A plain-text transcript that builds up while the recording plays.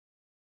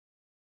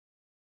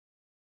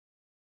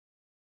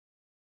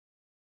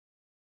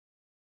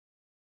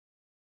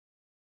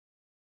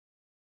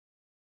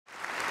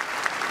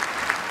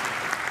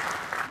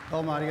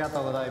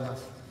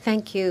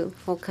Thank you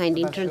for kind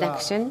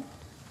introduction.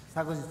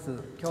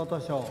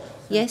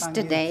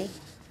 Yesterday,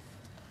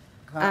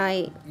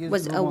 I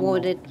was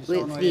awarded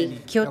with the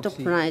Kyoto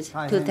Prize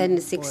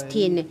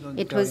 2016.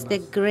 It was a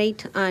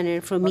great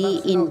honor for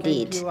me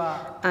indeed.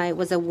 I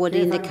was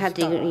awarded in the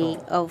category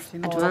of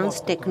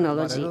advanced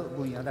technology.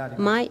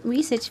 My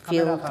research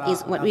field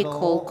is what we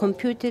call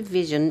computer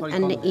vision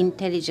and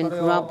intelligent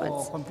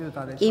robots.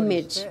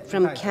 Image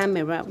from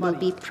camera will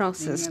be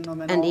processed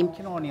and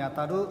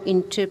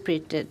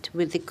interpreted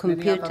with the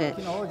computer.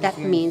 That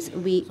means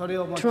we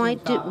try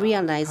to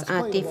realize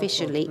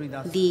artificially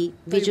the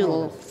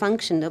visual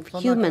function of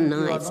human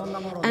eyes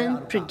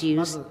and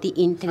produce the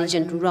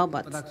intelligent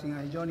robots.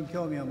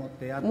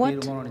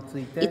 What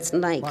it's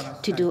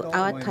like to do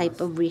our type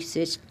of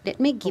research,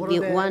 let me give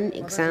you one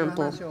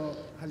example.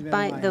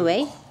 By the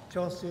way,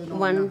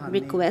 one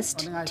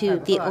request to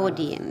the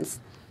audience.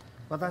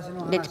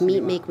 Let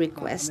me make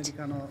request.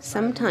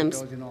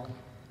 Sometimes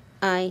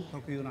I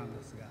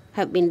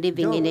have been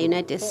living in the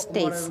United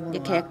States, the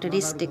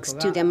characteristics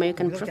to the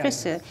American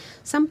professor.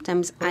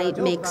 Sometimes I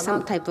make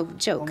some type of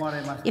joke.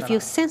 If you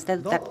sense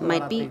that that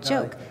might be a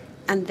joke,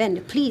 and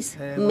then please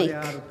make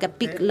a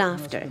big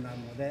laughter.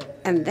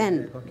 And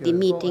then the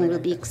meeting will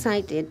be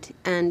excited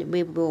and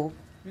we will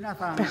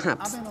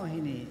perhaps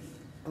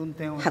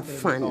have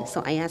fun.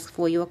 So I ask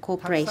for your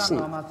cooperation.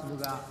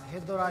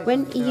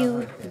 When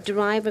you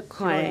drive a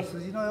car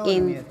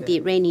in the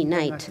rainy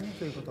night,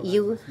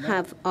 you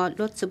have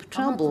lots of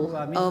trouble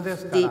of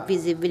the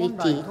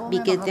visibility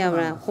because there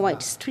are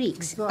white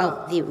streaks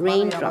of the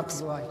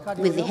raindrops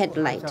with the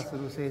headlight.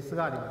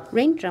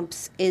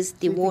 Raindrops is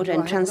the water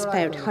and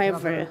transparent,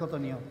 however,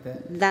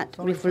 that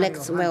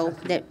reflects well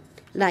the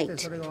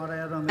light.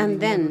 And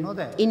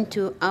then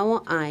into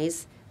our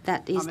eyes,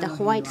 that is the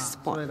white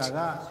spot.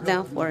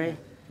 Therefore,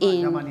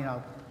 in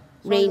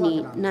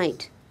rainy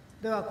night,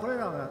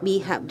 we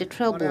have the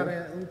trouble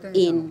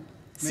in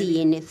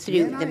seeing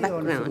through the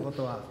background.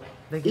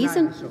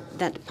 Isn't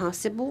that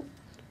possible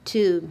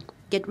to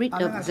get rid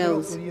of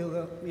those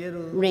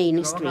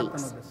rain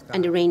streaks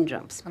and the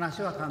raindrops?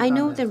 I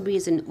know the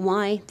reason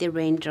why the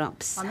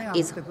raindrops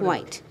is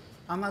white.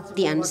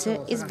 The answer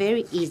is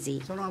very easy.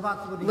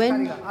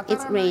 When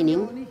it's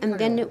raining, and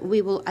then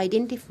we will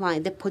identify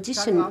the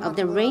position of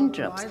the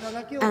raindrops,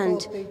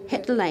 and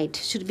headlight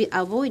should be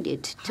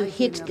avoided to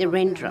hit the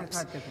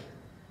raindrops.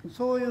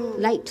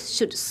 Light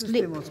should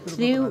slip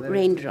through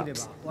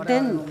raindrops.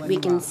 Then we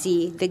can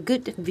see the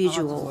good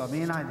visual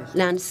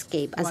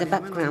landscape as a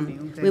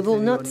background. We will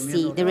not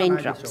see the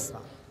raindrops.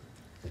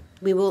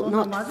 We will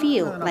not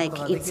feel like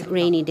it's a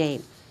rainy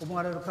day.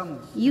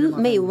 You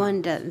may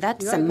wonder,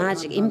 that's a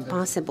magic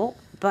impossible,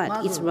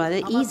 but it's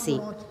rather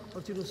easy.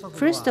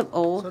 First of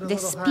all, the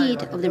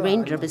speed of the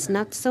raindrop is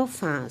not so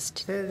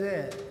fast.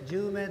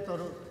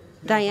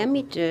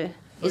 Diameter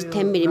is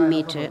 10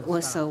 millimeters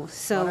or so,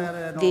 so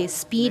the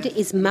speed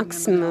is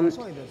maximum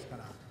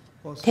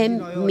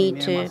 10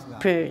 meters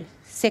per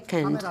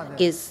second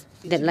is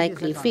the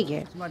likely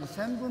figure.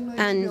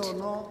 And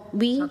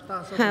we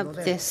have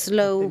the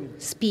slow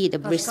speed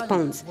of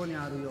response.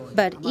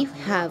 But if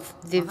you have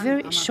the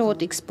very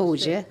short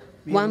exposure,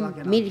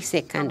 1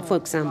 millisecond, for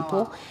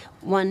example,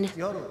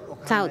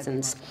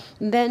 1,000,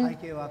 then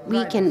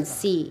we can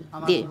see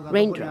the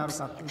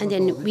raindrops, and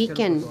then we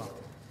can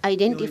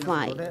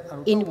identify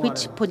in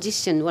which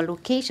position or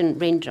location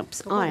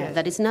raindrops are.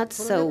 That is not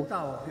so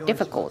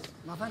difficult.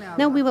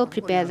 Now we will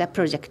prepare the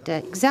projector,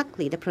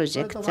 exactly the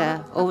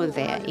projector over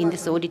there in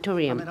this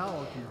auditorium.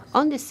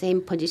 On the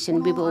same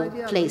position, we will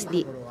place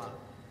the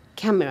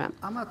camera.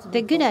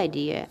 The good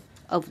idea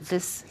of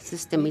this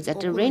system is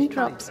that the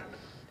raindrops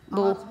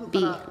will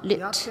be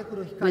lit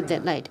with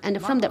the light,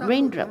 and from the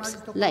raindrops,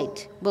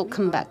 light will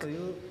come back.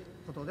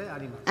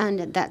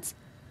 And that's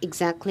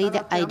exactly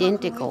the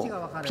identical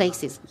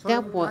places.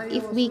 Therefore,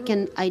 if we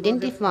can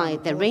identify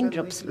the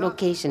raindrops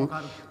location,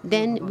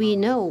 then we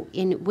know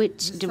in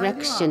which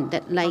direction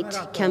that light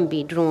can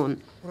be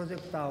drawn.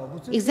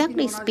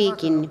 Exactly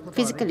speaking,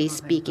 physically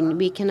speaking,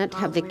 we cannot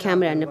have the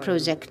camera and the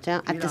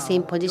projector at the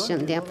same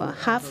position. Therefore,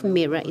 half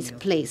mirror is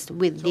placed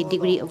with the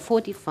degree of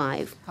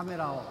 45.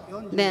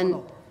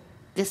 Then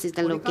this is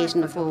the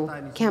location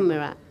for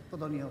camera,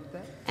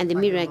 and the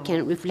mirror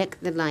can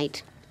reflect the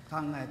light.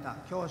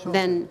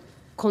 Then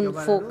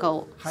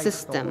confocal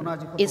system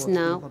is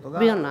now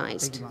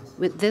realized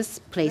with this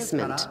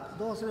placement.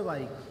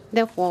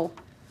 Therefore,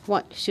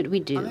 what should we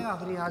do?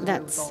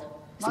 That's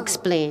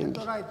explained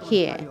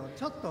here.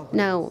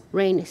 Now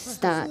rain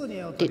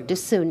started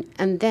soon,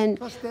 and then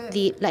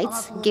the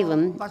lights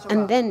given,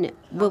 and then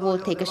we will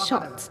take a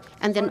shot.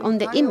 And then on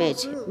the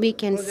image, we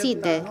can see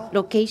the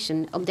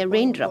location of the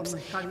raindrops.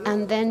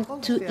 And then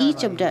to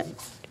each of the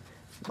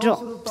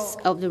drops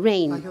of the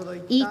rain,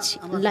 each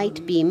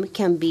light beam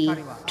can be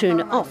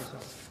turned off.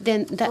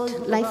 Then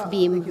that light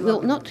beam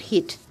will not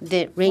hit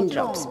the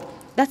raindrops.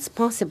 That's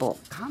possible.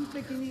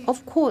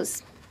 Of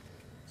course,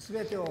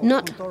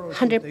 Not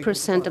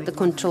 100% of the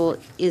control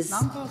is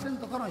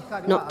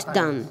not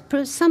done.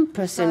 Some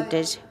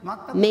percentage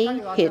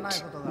may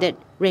hit the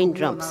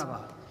raindrops.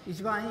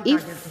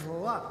 If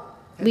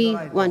we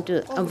want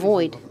to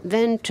avoid,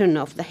 then turn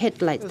off the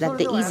headlights. That's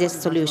the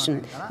easiest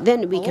solution.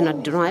 Then we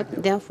cannot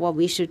drive, therefore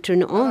we should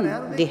turn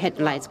on the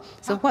headlights.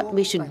 So what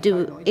we should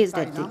do is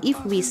that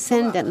if we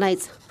send the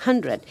lights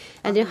 100,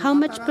 and then how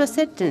much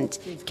percentage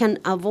can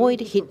avoid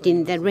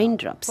hitting the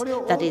raindrops?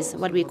 That is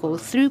what we call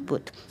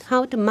throughput.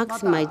 How to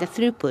maximize the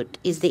throughput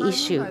is the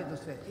issue.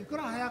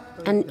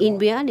 And in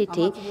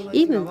reality,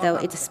 even though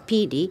it's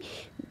speedy,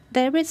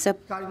 there is a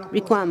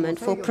requirement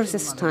for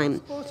process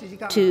time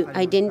to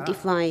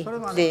identify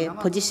the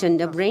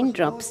position of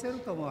raindrops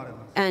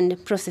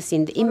and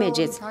processing the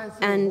images.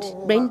 And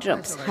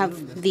raindrops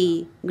have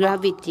the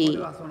gravity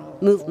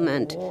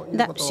movement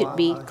that should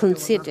be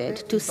considered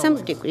to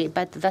some degree,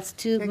 but that's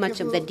too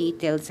much of the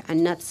details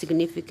and not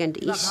significant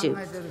issue.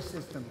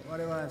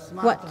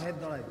 What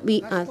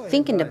we are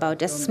thinking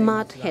about a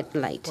smart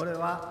headlight.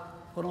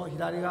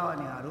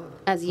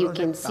 As you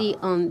can see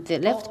on the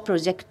left,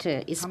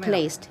 projector is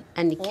placed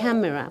and the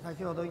camera,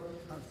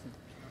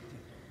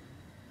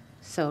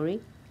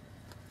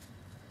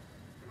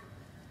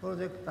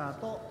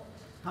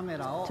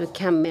 to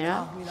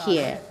camera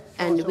here,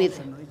 and with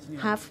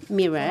half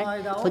mirror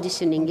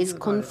positioning is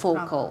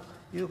confocal,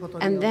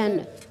 and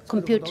then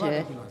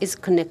computer is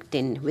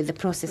connecting with the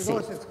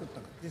processing.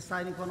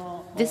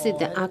 This is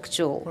the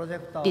actual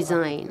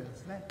design.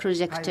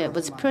 Projector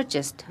was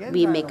purchased.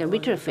 We make a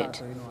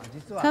retrofit.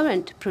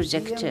 Current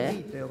projector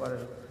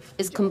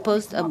is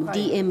composed of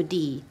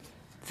DMD.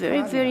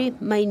 Very, very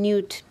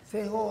minute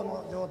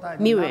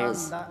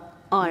mirrors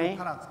are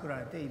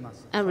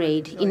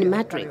arrayed in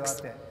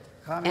matrix,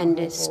 and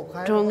a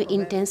strong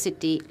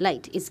intensity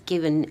light is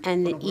given,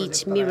 and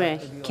each mirror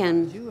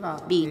can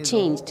be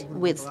changed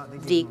with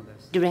the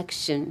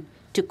direction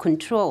to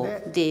control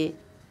the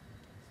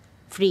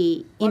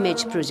free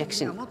image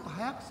projection.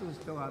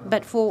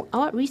 But for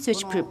our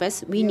research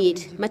purpose, we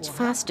need much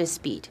faster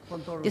speed.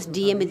 This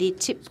DMD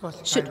chip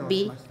should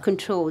be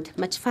controlled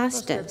much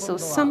faster, so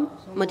some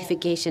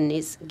modification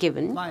is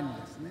given.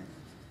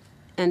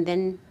 And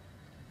then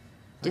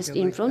just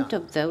in front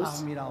of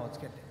those,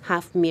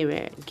 half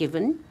mirror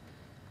given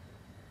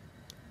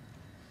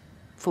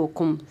for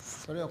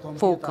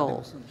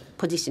focal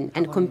position,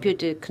 and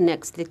computer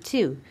connects the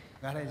two,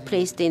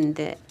 placed in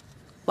the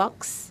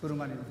box,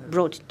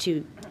 brought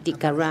to the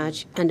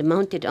garage and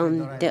mounted on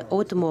the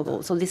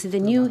automobile. So this is the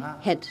new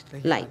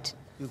headlight.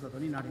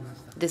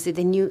 This is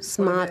the new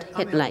smart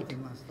headlight.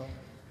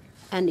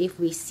 And if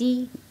we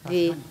see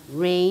the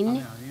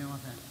rain,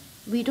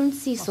 we don't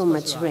see so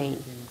much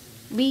rain.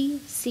 We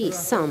see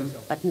some,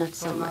 but not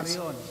so much.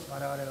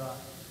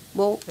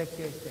 Well,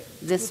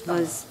 this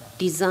was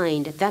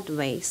designed that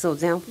way, so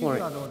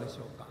therefore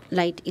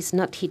light is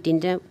not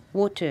hitting the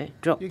water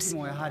drops.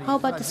 How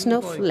about the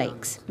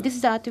snowflakes? This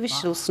is the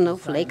artificial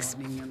snowflakes,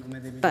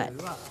 but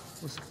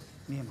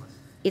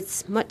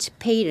it's much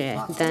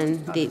paler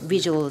than the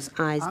visual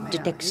eyes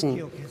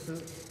detection.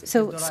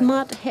 So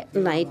smart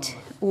headlight,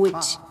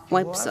 which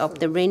wipes off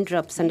the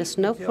raindrops and the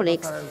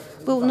snowflakes,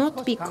 will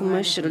not be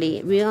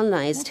commercially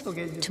realized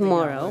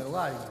tomorrow.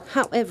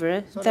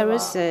 However, there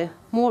is a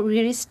more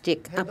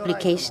realistic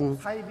application.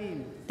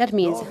 That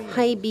means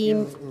high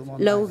beam,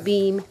 low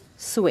beam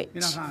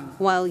switch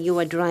while you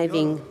are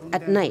driving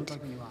at night.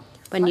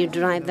 When you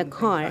drive the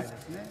car,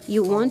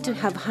 you want to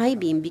have high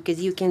beam because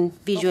you can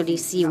visually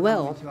see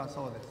well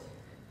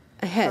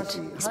ahead,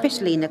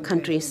 especially in the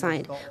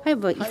countryside.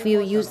 However, if you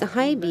use the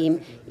high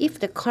beam, if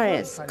the car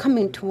is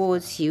coming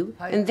towards you,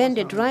 and then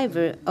the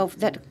driver of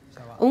that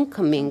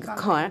oncoming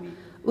car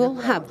will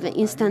have the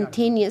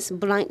instantaneous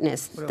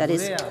blindness that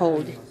is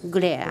called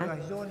glare.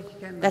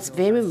 That's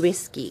very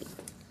risky.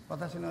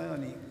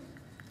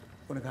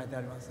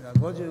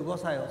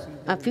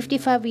 A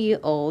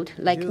 55-year-old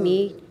like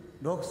me,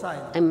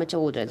 I'm much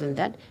older than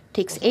that,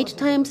 takes 8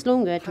 times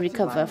longer to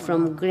recover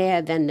from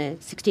glare than a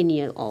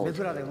 16-year-old.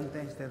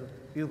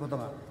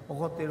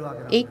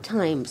 8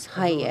 times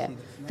higher.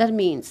 That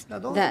means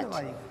that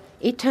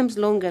 8 times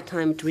longer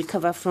time to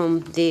recover from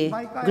the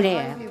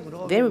glare.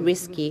 Very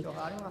risky.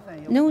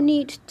 No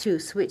need to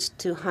switch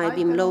to high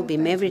beam, low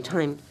beam every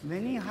time.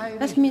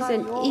 That means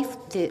that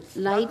if the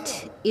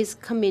light is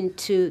coming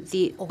to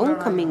the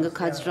oncoming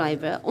car's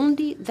driver,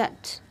 only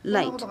that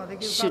light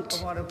should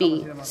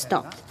be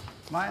stopped.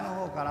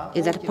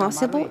 Is that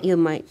possible? You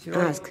might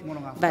ask.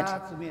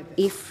 But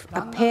if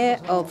a pair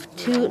of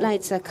 2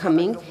 lights are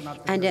coming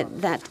and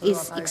that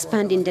is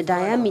expanding the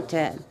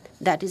diameter,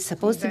 that is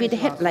supposed to be the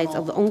headlights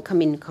of the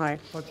oncoming car,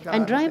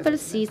 and driver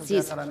sees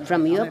this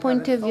from your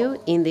point of view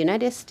in the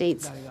United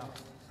States,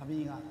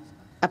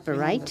 upper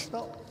right.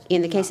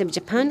 In the case of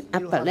Japan,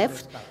 upper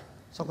left.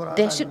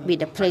 There should be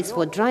the place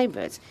for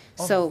drivers.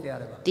 So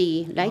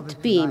the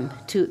light beam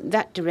to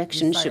that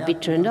direction should be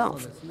turned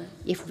off.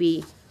 If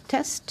we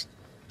test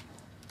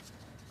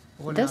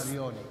this,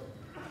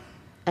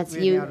 as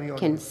you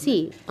can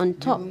see on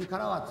top,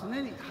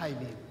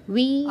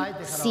 We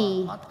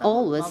see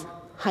always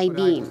high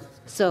beam,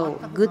 so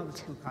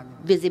good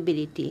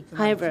visibility.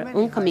 However,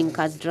 oncoming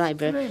car's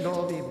driver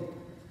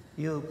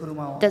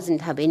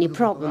doesn't have any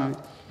problem.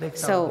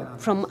 So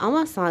from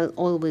our side,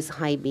 always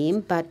high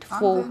beam, but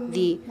for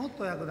the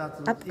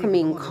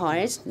upcoming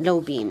cars,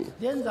 low beam.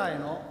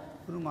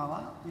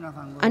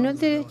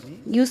 Another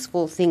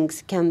useful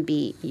things can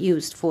be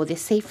used for the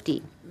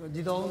safety.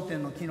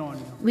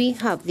 We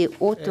have the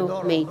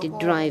automated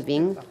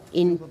driving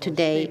in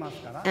today,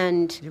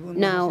 and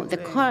now the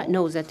car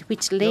knows at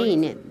which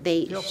lane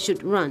they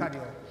should run.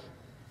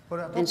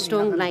 Then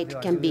strong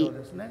light can be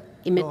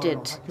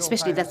emitted,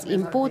 especially that's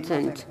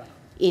important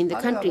in the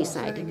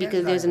countryside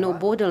because there's no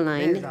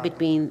borderline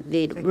between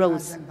the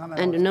roads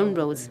and the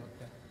non-roads.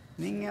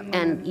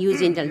 And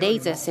using the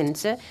laser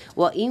sensor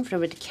or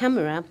infrared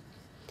camera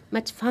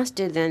much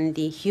faster than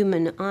the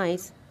human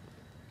eyes,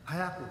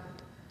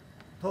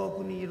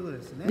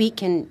 we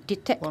can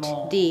detect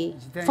the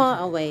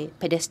faraway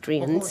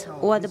pedestrians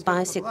or the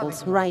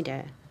bicycles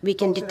rider. We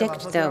can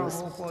detect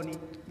those.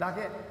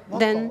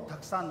 Then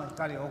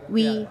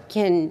we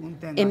can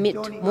emit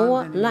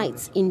more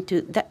lights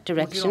into that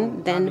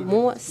direction, then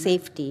more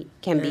safety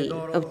can be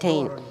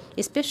obtained,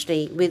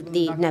 especially with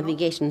the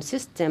navigation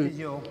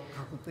system.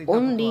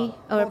 Only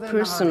our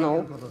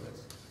personal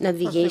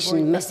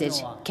navigation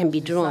message can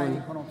be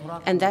drawn,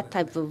 and that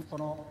type of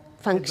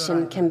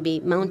function can be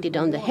mounted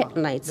on the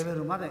headlights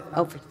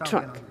of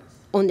truck.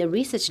 On the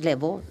research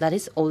level, that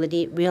is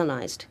already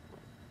realized.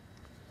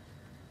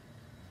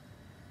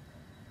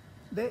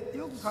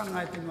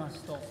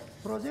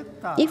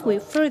 If we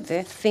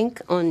further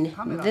think on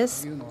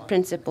this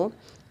principle,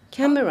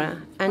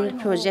 camera and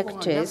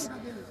projectors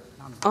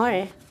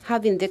are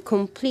having the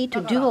complete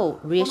dual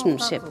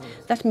relationship.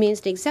 That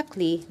means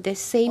exactly the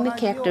same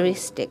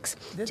characteristics,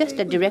 just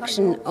the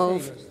direction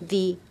of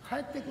the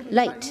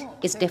light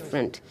is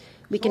different.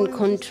 We can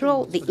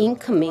control the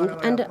incoming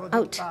and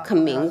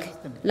outcoming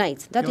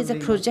lights. That is a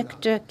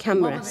projector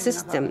camera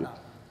system.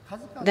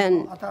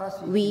 Then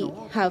we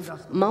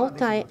have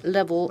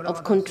multi-level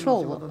of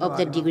control of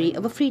the degree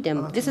of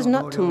freedom. This is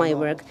not my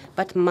work,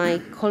 but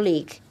my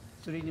colleague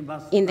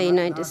in the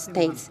United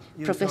States,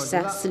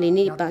 Professor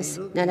Srinivas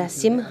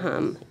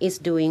Narasimham, is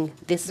doing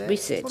this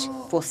research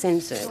for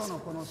sensors.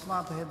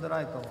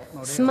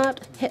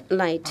 Smart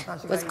headlight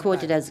was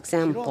quoted as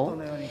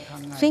example.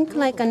 Think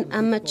like an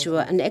amateur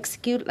and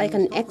execute like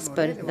an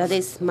expert. That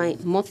is my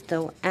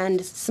motto.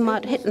 And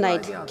smart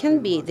headlight can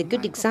be the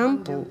good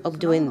example of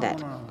doing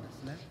that.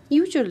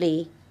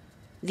 Usually,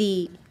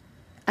 the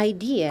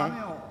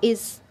idea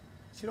is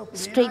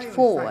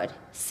straightforward,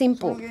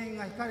 simple.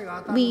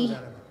 We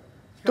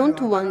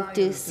don't want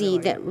to see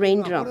the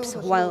raindrops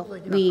while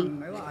we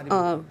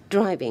are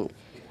driving.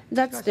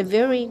 That's the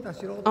very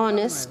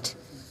honest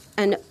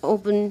and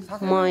open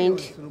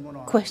mind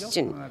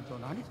question.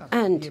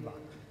 And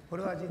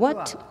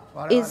what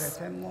is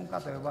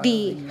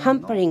the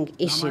hampering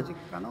issue?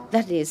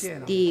 That is,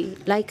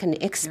 like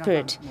an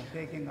expert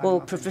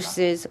or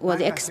professors or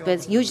the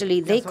experts, usually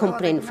they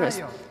complain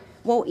first.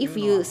 Well, if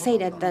you say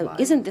that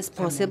isn't this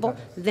possible,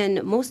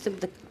 then most of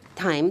the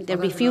time the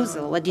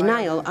refusal or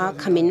denial are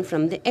coming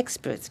from the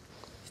experts.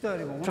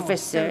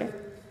 Professor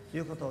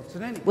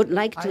would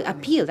like to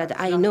appeal that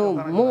I know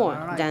more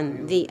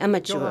than the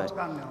amateur.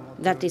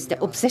 That is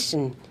the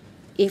obsession.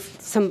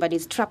 If somebody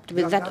is trapped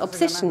with that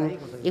obsession,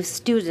 if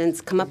students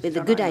come up with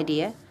a good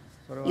idea,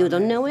 you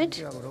don't know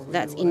it?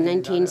 That's in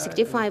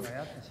 1965.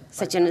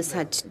 Such and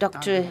such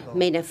doctor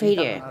made a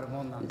failure.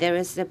 There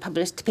is a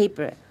published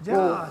paper.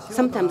 Or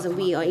sometimes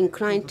we are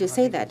inclined to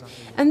say that.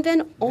 And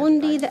then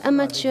only the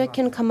amateur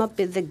can come up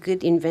with a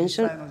good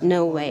invention?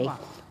 No way.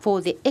 For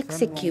the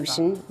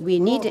execution, we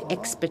need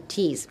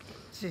expertise.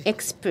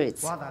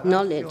 Experts,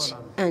 knowledge,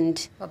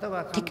 and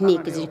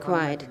technique is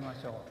required.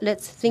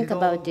 Let's think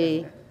about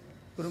the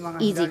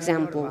easy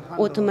example,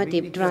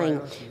 automotive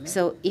driving.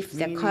 So if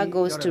the car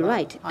goes to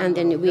right, and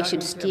then we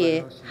should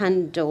steer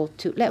handle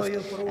to left.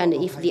 And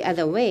if the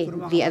other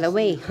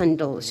way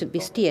handle should be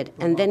steered.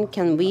 And then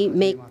can we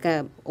make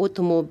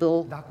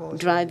automobile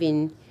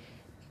driving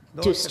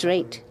to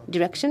straight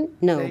direction?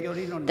 No,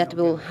 that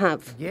will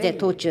have the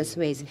tortuous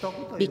ways,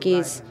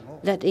 because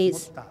that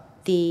is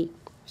the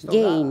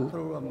gain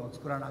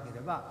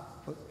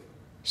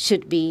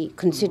should be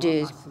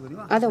considered.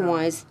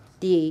 Otherwise,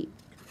 the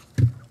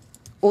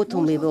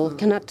automobile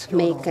cannot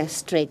make a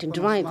straight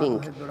driving.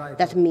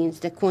 That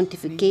means the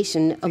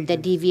quantification of the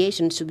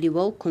deviation should be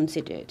well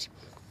considered.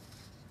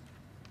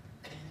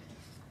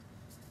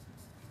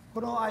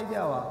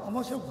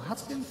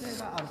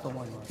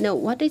 Now,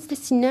 what is the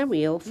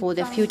scenario for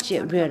the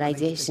future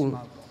realization?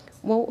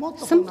 Well,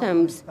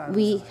 sometimes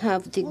we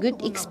have the good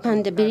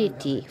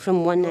expandability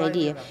from one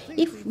idea.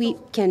 If we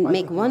can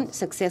make one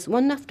success,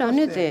 one after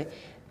another,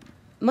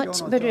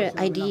 much better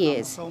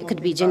ideas could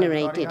be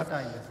generated.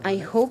 I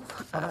hope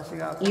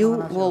you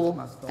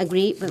will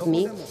agree with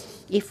me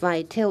if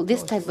I tell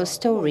this type of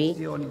story.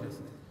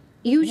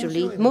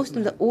 usually most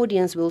of the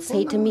audience will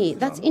say to me,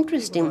 that's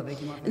interesting.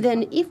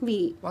 Then if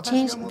we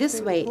change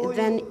this way,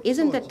 then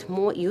isn't that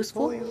more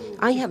useful?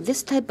 I have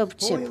this type of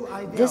chip,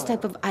 this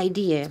type of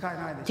idea,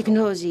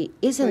 technology,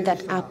 isn't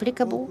that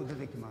applicable?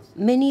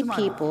 Many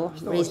people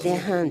raise their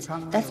hands.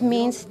 That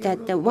means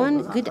that the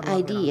one good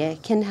idea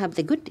can have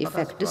the good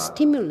effect to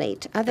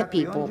stimulate other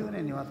people.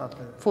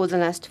 For the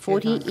last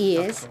 40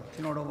 years,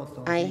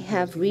 I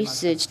have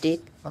researched the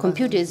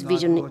computer's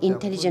vision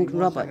intelligent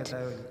robot.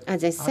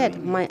 As I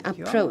said, my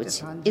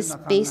approach is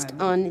based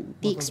on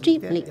the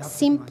extremely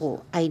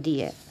simple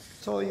idea.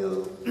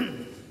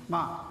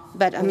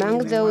 But among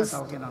those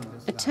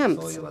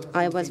attempts,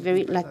 I was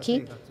very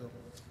lucky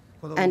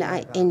and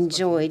I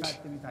enjoyed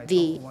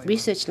the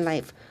research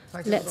life.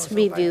 Let's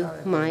review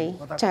my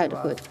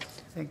childhood.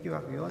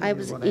 I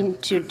was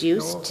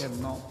introduced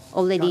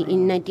already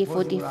in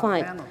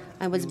 1945.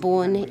 I was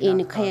born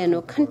in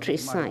Kayano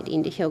countryside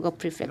in the Hyogo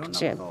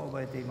prefecture.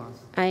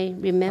 I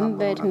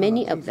remembered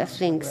many of the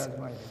things.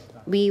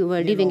 We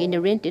were living in a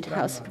rented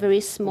house,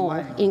 very small,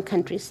 in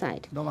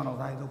countryside.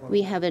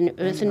 We have an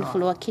earthen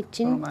floor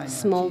kitchen,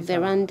 small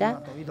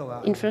veranda.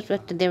 In front of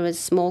it, there was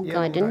a small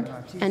garden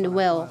and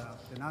well.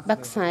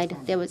 Backside,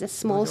 there was a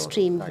small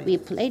stream. We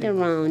played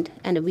around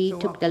and we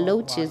took the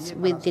loaches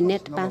with the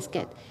net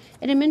basket.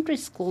 Elementary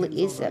school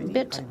is a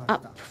bit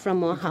up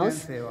from our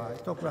house,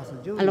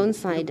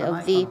 alongside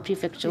of the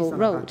prefectural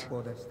road.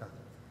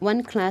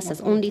 One class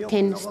has only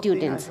 10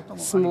 students,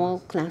 small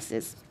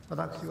classes.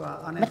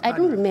 But I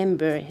don't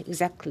remember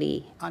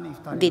exactly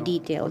the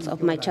details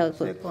of my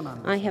childhood.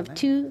 I have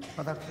two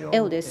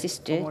elder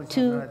sisters,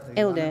 two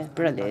elder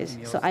brothers,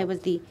 so I was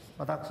the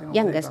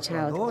youngest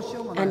child.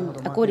 And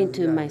according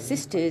to my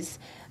sisters,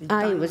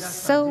 I was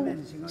so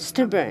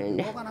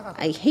stubborn.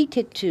 I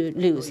hated to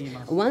lose.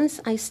 Once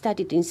I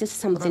started to insist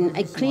something,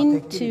 I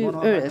clung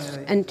to earth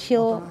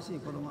until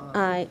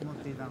I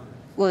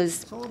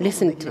was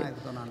listened to.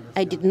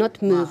 I did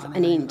not move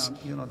an inch.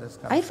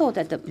 I thought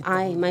that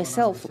I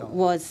myself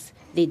was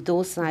the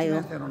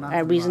docile,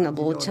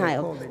 reasonable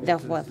child.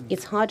 Therefore,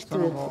 it's hard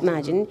to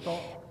imagine.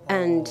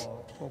 And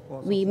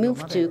we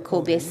moved to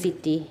Kobe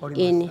City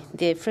in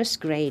the first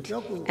grade,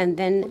 and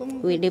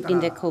then we lived in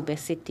the Kobe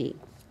City.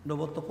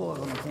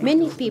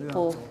 Many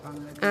people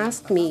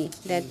asked me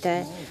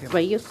that, were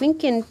you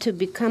thinking to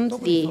become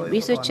the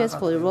researchers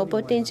for the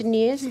robot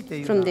engineers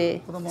from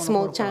the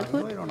small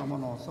childhood?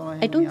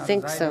 I don't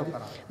think so.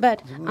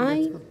 But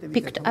I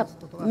picked up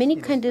many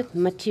kinds of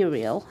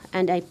material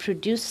and I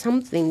produced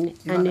something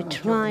and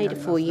tried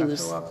for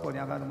use.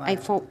 I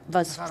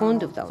was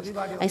fond of those.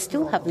 I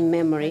still have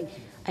memory.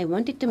 I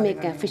wanted to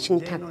make a fishing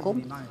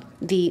tackle.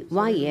 The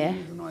wire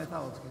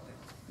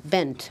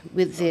bent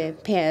with the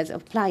pairs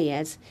of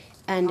pliers,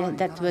 and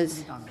that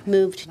was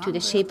moved to the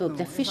shape of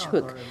the fish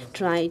hook,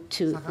 tried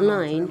to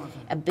line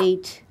a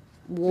bait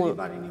worm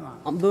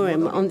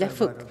on the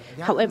hook.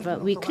 However,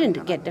 we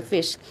couldn't get the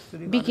fish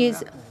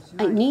because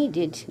I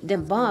needed the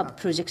barb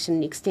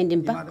projection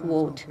extending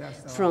backward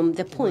from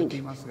the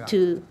point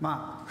to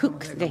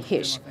hook the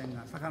fish.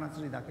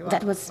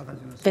 That was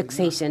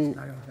vexation.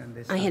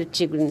 I had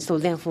children, so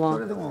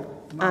therefore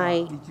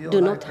I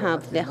do not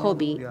have the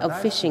hobby of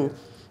fishing.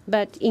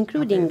 But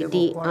including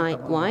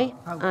DIY,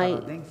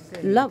 I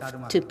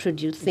love to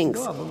produce things.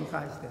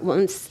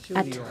 Once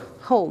at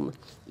home,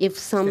 if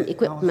some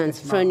equipment,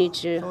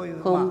 furniture,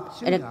 home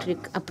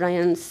electric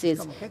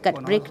appliances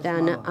got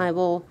breakdown, I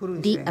will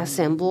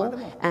deassemble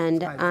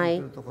and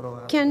I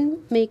can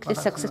make the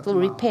successful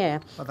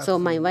repair. So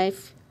my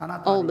wife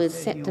always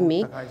said to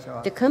me,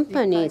 the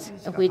companies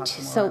which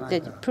sold the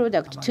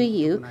product to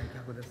you,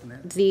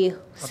 the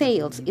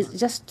sales is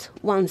just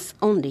once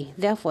only.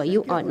 Therefore,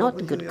 you are not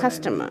a good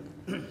customer.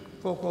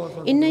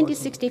 In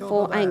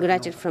 1964, I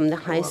graduated from the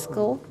high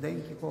school.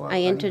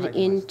 I entered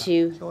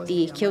into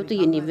the Kyoto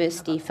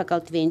University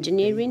Faculty of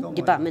Engineering,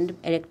 Department of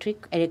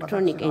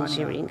Electronic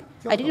Engineering.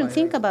 I didn't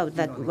think about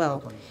that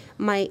well.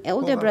 My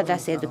elder brother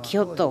said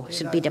Kyoto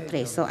should be the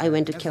place, so I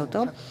went to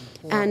Kyoto.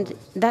 And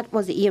that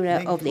was the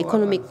era of the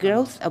economic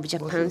growth of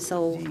Japan,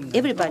 so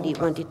everybody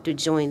wanted to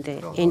join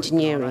the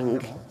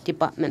engineering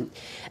department.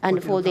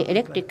 And for the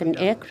electric and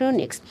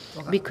electronics,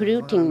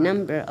 recruiting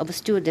number of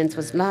students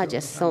was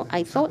largest, so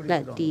I thought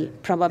that the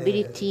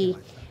probability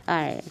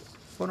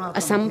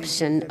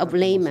assumption of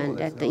layman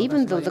that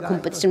even though the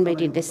competition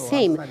rate is the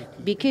same,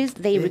 because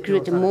they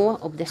recruit more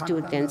of the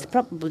students,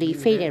 probably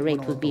failure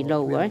rate would be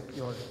lower.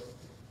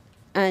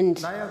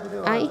 And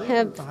I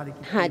have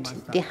had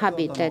the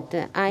habit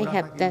that I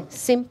have the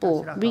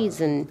simple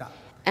reason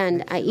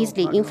and I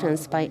easily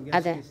influenced by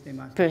other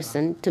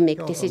person to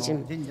make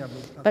decision.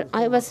 But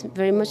I was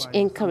very much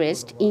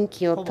encouraged in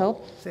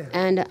Kyoto,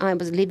 and I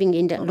was living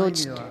in the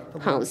lodged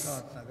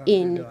house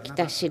in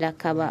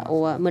Kitashirakawa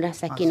or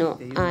Murasaki no.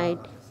 I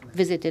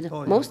visited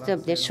most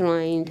of the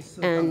shrines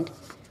and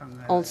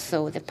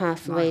also the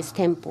pathways,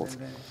 temples.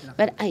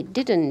 But I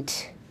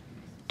didn't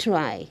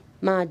try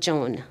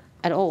mahjong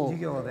at all,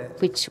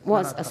 which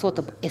was a sort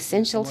of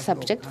essential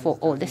subject for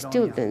all the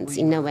students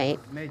in a way.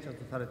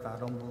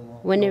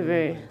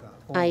 Whenever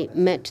I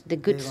met the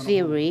good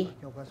theory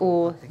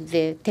or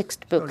the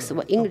textbooks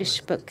or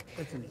English book.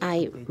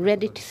 I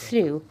read it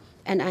through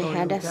and I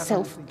had a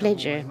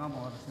self-pleasure.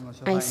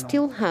 I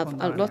still have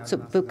lots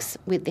of books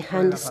with the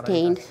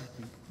hand-stained.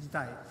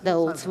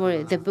 Those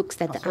were the books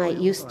that I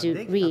used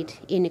to read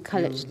in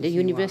college, the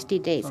university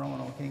days.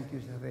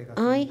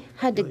 I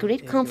had a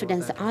great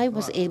confidence that I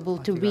was able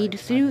to read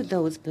through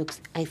those books.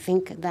 I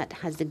think that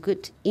has a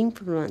good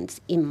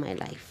influence in my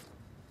life.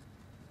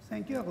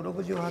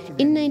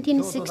 In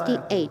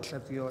 1968,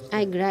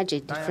 I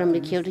graduated from the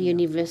Kyoto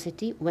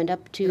University, went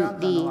up to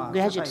the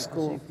graduate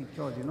school.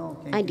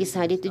 I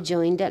decided to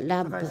join the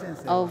lab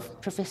of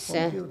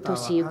Professor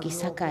Toshiyuki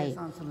Sakai.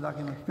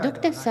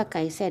 Dr.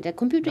 Sakai said a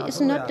computer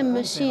is not a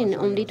machine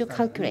only to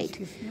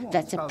calculate.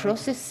 That's a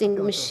processing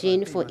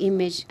machine for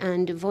image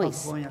and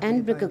voice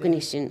and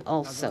recognition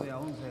also.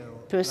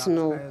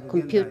 Personal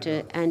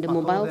computer and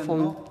mobile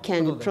phone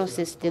can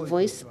process the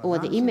voice or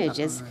the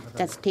images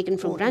that's taken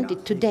for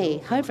granted today.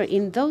 However,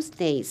 in those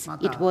days,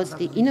 it was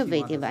the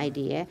innovative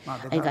idea.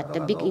 I got the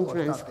big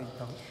influence.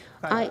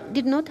 I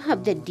did not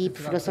have the deep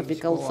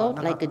philosophical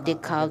thought like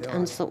Descartes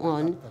and so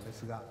on.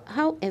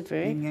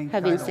 However,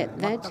 having said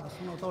that,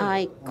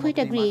 I quite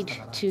agreed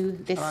to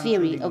the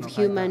theory of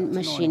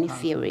human-machine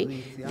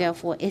theory.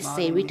 Therefore,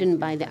 essay written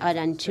by the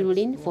Alan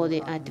Turing for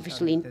the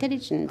artificial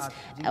intelligence,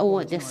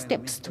 or the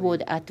steps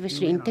toward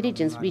artificial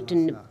intelligence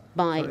written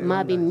by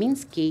Marvin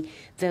Minsky,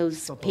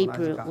 those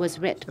paper was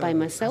read by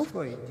myself,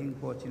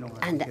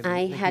 and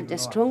I had a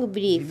strong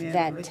belief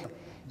that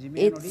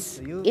it's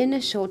in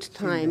a short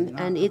time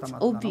and it's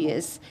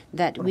obvious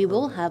that we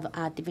will have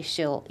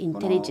artificial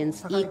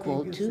intelligence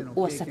equal to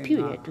or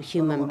superior to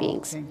human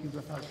beings.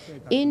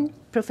 In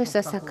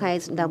Professor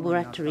Sakai's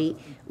laboratory,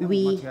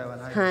 we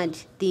had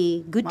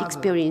the good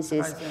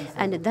experiences,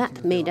 and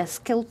that made a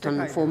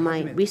skeleton for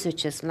my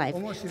researcher's life.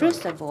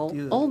 First of all,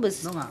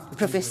 always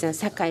Professor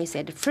Sakai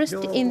said, first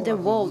in the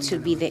world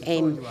should be the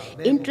aim.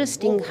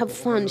 Interesting, have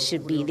fun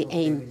should be the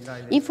aim.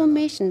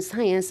 Information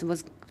science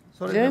was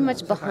very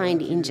much behind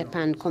in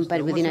Japan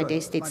compared with the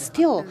United States.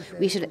 Still,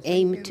 we should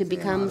aim to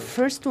become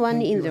first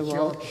one in the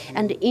world,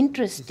 and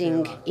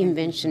interesting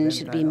invention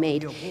should be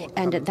made.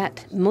 And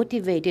that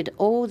motivated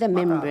all the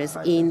members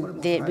in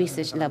the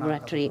research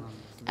laboratory.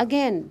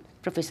 Again,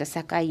 Professor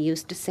Sakai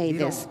used to say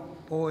this.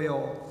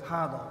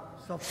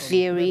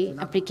 Theory,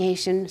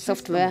 application,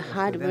 software,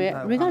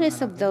 hardware,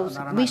 regardless of those,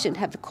 we should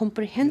have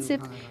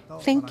comprehensive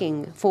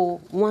thinking for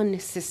one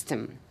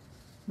system.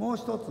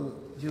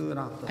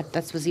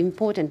 That was an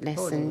important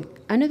lesson.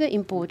 Another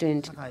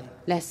important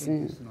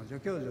lesson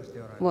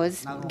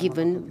was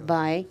given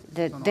by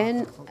the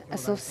then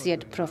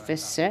associate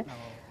professor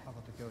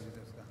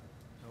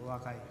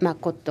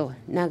Makoto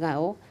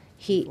Nagao.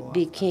 He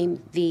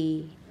became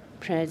the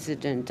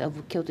president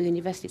of Kyoto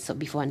University. So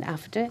before and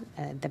after,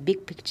 the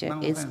big picture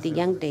is the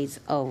young days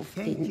of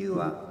the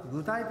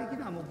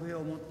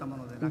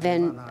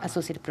then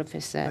associate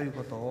professor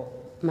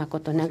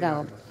Makoto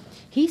Nagao.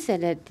 He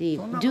said that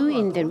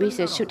doing the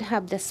research should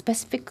have the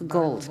specific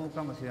goals.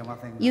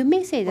 You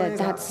may say that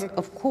that's,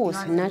 of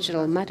course,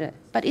 natural matter,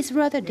 but it's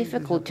rather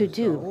difficult to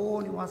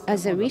do.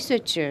 As a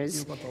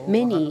researchers,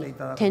 many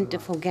tend to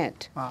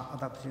forget.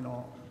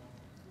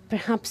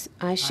 Perhaps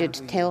I should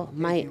tell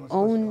my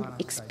own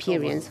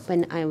experience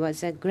when I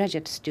was a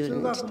graduate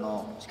student.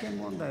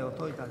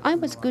 I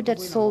was good at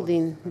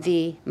solving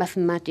the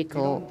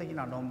mathematical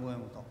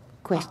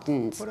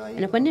questions,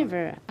 and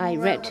whenever I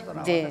read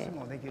the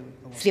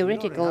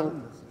theoretical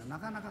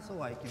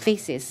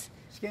thesis,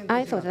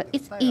 I thought that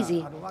it's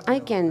easy. I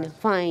can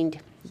find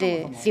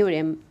the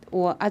theorem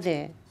or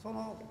other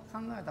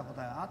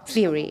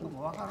theory.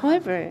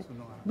 However,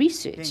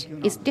 research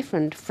is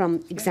different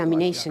from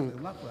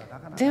examination.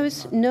 There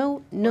is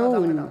no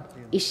known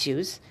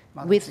issues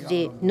with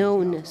the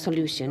known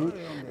solution.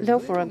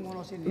 Therefore,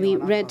 we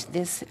read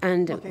this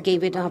and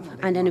gave it up,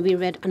 and then we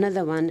read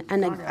another one,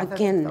 and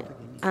again,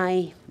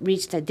 I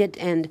reached a dead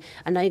end,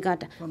 and I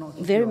got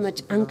very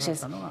much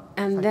anxious.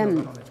 And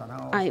then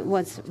I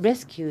was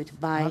rescued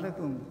by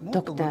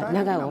Dr.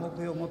 Nagao.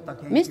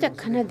 Mr.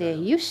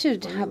 Kanade, you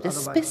should have the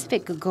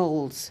specific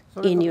goals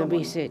in your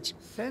research.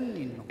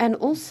 And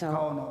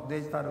also,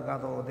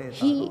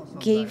 he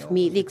gave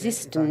me the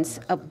existence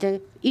of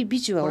the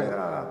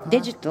visual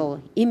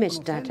digital image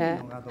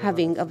data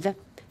having of the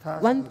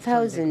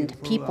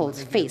 1,000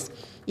 people's face.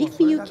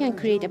 If you can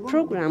create a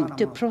program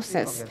to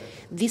process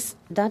this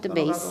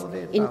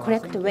database in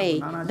correct way,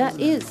 that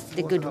is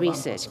the good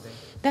research.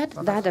 That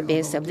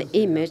database of the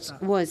image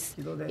was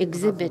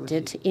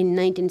exhibited in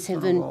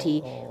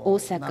 1970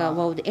 Osaka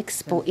World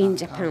Expo in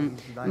Japan.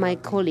 My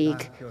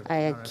colleague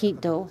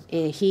Kido,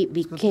 he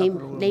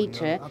became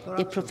later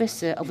the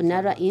professor of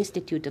Nara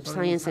Institute of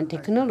Science and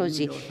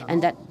Technology,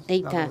 and that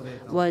data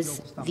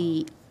was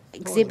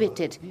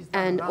exhibited,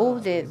 and all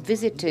the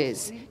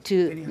visitors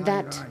to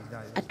that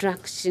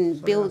attraction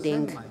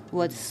building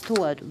was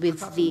stored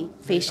with the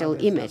facial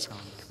image.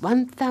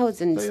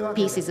 1,000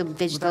 pieces of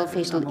digital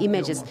facial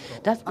images.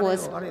 That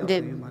was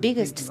the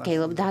biggest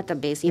scale of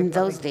database in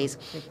those days.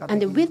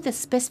 And with the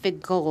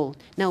specific goal,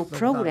 now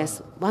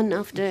progress, one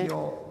after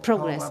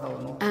progress,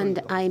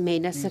 and I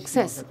made a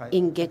success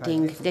in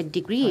getting the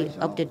degree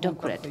of the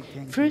doctorate.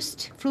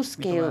 First,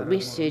 full-scale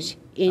research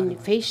in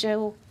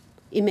facial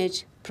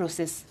image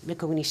process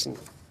recognition.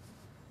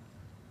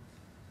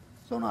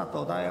 After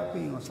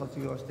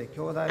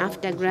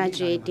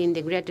graduating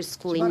the graduate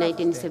school in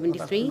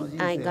 1973,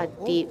 I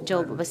got the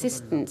job of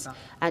assistant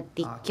at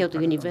the Kyoto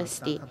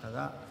University.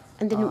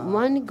 And then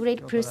one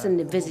great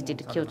person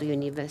visited Kyoto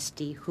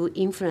University who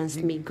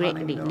influenced me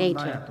greatly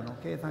later.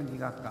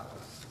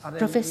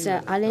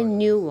 Professor Alan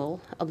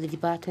Newell of the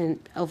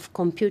Department of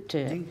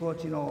Computer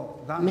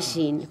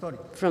Machine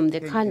from the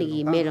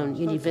Carnegie Mellon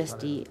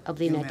University of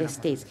the United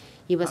States.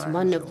 He was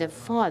one of the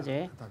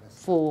fathers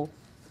for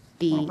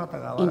the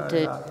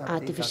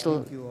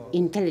artificial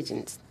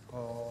intelligence.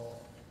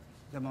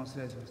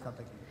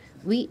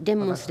 We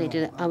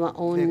demonstrated our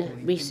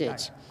own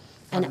research,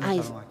 and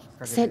I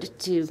said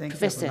to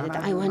Professor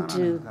that I want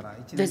to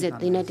visit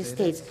the United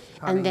States.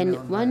 And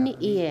then 1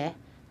 year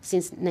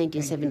since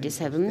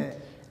 1977,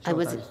 I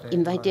was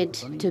invited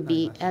to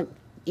be an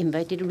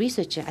invited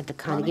researcher at the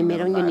Carnegie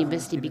Mellon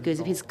University because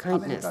of his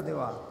kindness.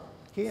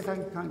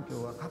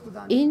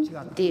 In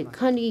the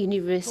Carnegie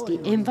University,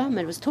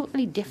 environment was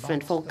totally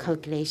different for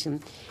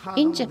calculation.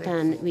 In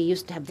Japan, we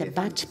used to have the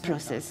batch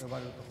process,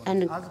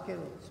 and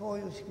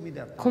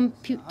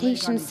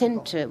computation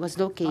center was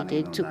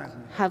located to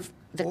have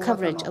the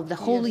coverage of the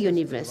whole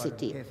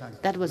university.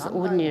 That was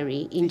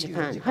ordinary in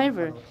Japan.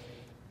 However,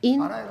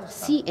 in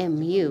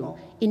CMU,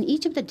 in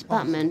each of the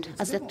department,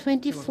 as a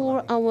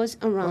 24 hours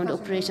around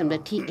operation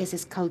of the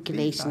TSS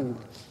calculation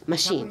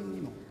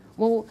machine.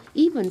 Well,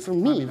 even for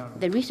me,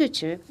 the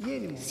researcher,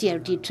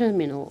 CRT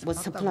terminal was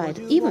supplied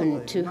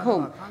even to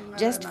home,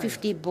 just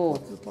 50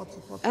 baud,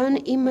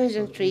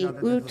 unimaginary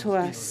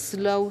ultra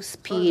slow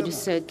speed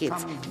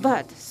circuits.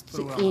 But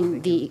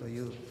in the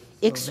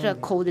extra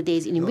cold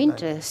days in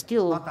winter,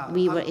 still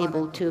we were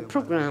able to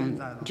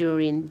program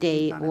during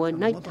day or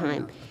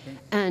nighttime.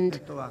 And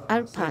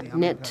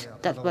ARPANET,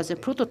 that was a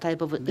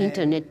prototype of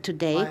internet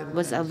today,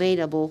 was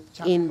available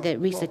in the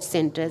research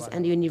centers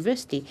and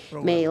university.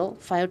 Mail,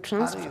 file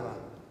transfer,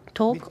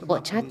 talk, or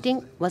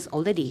chatting was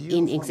already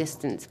in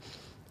existence.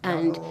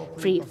 And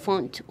free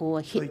font or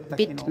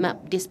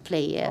bitmap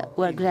display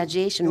or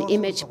graduation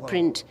image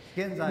print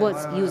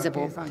was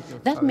usable.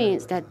 That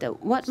means that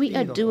what we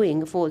are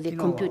doing for the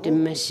computer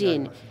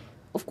machine,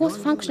 of course,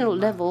 functional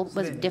level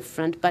was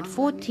different, but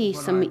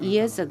 40-some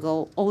years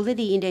ago,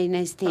 already in the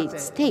United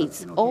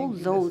States, all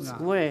those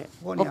were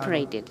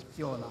operated.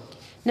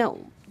 Now,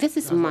 this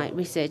is my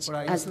research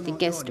as the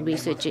guest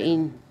researcher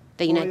in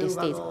the United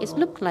States. It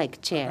looked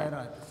like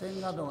chair.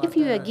 If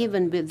you are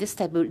given with this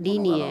type of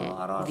linear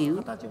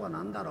view,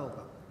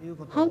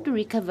 how to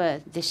recover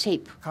the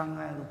shape?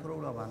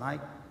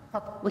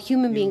 Well,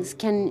 human beings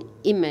can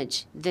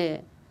image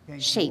the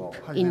shape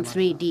in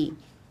 3D.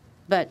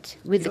 But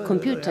with the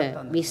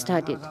computer,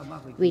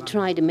 we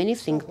tried many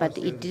things, but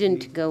it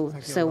didn't go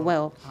so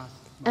well.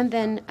 And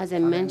then, as I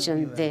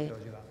mentioned, the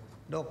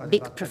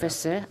big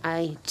professor,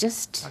 I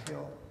just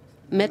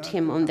met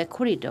him on the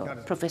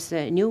corridor.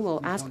 Professor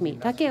Newell asked me,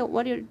 "Takeo,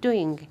 what are you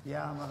doing?"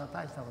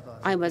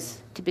 I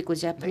was typical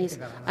Japanese.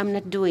 "I'm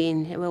not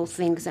doing well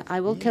things. I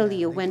will tell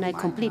you when I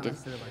complete it."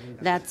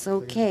 "That's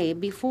okay.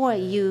 Before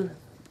you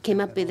came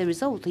up with the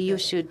result, you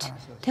should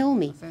tell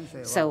me."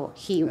 So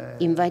he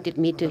invited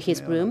me to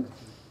his room,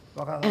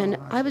 and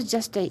I was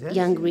just a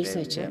young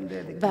researcher.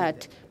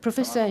 But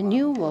Professor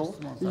Newell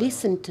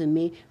listened to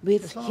me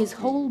with his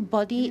whole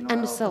body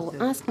and soul,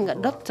 asking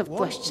lots of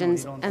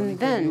questions, and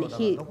then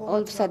he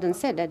all of a sudden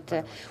said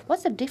that,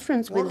 "What's the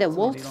difference with the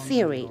Waltz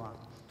theory?"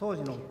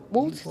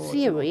 Waltz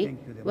theory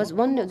was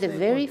one of the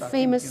very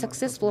famous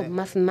successful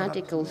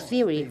mathematical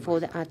theory for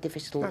the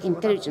artificial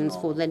intelligence,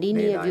 for the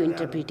linear view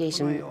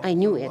interpretation. I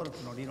knew it.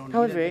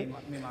 However,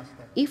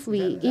 if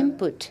we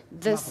input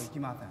this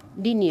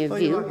linear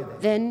view,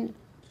 then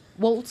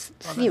Waltz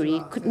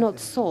theory could not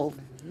solve.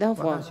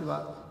 Therefore,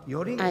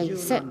 I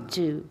said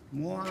to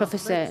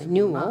Professor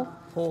Newell,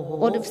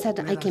 all of a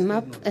sudden I came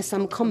up with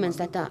some comments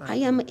that I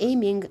am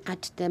aiming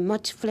at the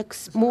much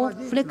more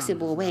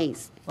flexible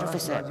ways,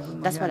 Professor.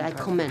 That's what I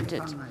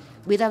commented,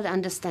 without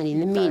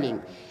understanding the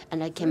meaning.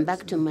 And I came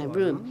back to my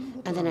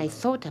room, and then I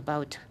thought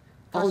about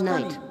all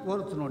night.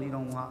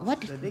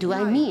 What do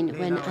I mean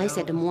when I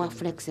said more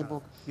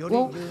flexible?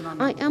 Well,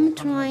 I am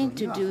trying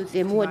to do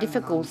the more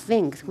difficult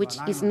things, which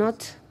is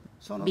not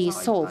be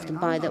solved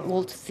by the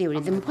Waltz theory.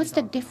 Then what's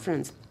the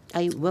difference?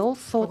 I well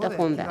thought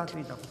upon that.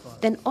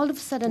 Then all of a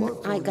sudden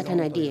I got an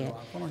idea.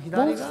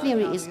 Waltz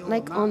theory is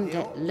like on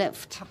the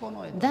left.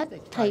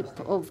 That type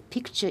of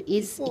picture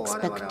is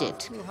expected.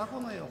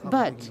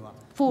 But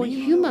for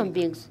human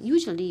beings,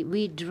 usually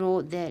we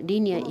draw the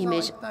linear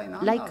image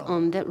like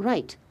on the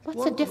right.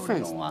 What's the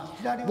difference?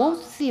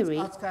 Waltz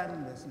theory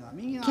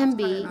can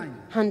be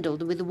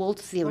handled with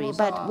Waltz theory,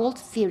 but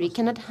Waltz theory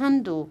cannot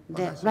handle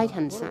the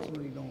right-hand side.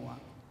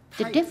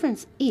 The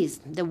difference is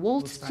the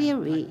Waltz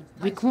theory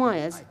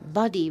requires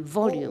body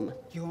volume.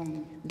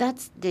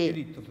 That's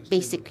the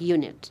basic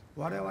unit.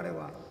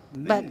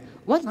 But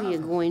what we are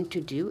going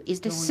to do is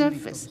the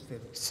surface.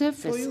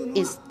 Surface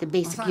is the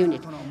basic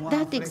unit.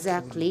 That's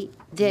exactly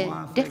the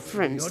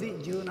difference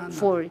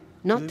for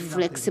not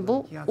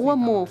flexible or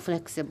more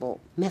flexible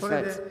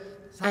methods.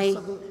 I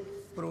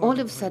all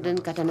of a sudden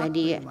got an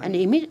idea, and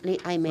immediately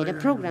I made a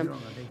program.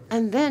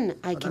 And then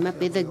I came up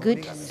with a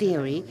good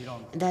theory,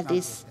 that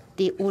is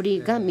the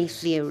origami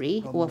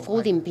theory or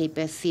folding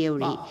paper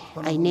theory.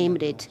 I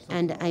named it,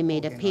 and I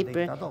made a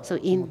paper. So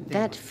in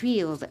that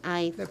field,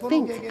 I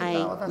think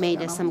I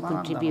made some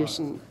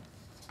contribution.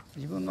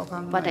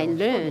 What I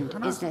learned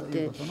is that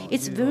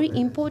it's very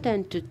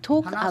important to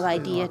talk our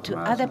idea to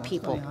other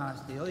people.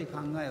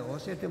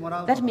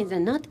 That means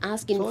I'm not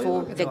asking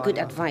for the good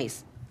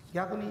advice.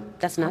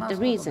 That's not the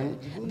reason.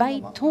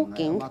 By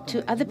talking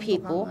to other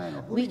people,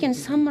 we can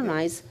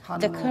summarize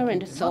the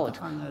current thought.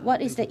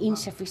 What is the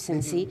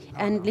insufficiency?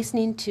 And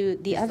listening to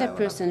the other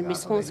person's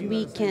response,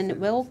 we can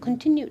well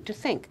continue to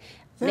think.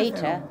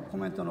 Later,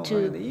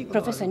 to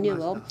Professor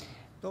Newell,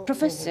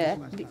 Professor,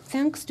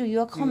 thanks to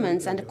your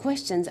comments and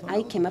questions,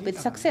 I came up with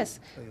success.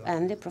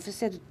 And the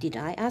professor, did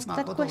I ask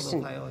that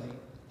question?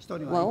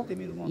 Well,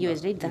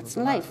 usually that's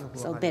life,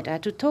 so better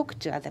to talk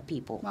to other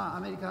people.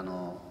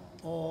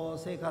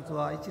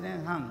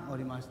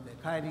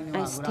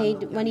 I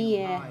stayed 1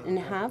 year and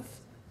a half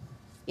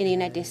in the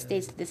United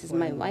States. This is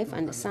my wife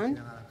and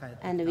son,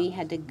 and we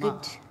had a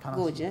good,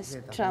 gorgeous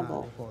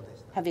travel,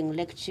 having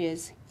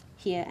lectures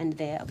here and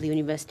there of the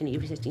university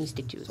and research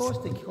institutes.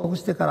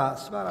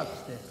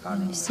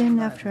 Soon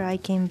after I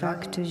came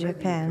back to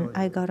Japan,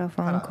 I got a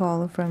phone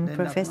call from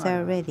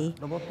Professor Reddy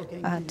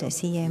at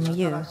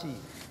CMU.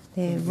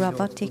 The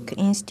Robotic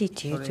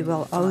Institute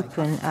will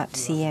open at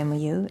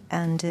CMU,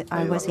 and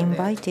I was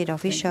invited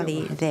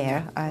officially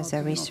there as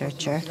a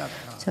researcher.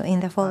 So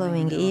in the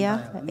following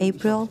year,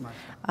 April,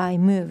 I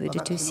moved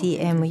to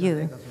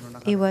CMU.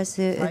 It was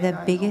the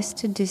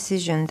biggest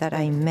decision that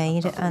I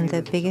made and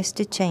the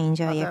biggest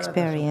change I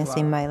experienced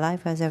in my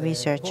life as a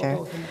researcher.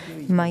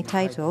 My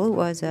title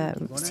was a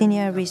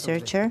senior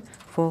researcher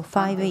for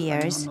 5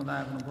 years.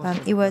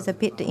 It was a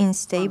bit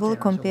unstable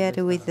compared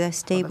with the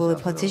stable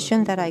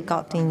position that I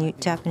got in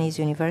Japanese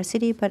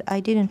university, but I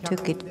didn't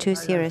take it too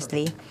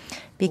seriously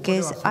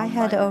because I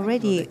had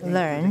already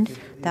learned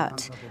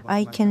that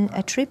I can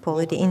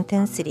triple the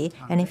intensity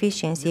and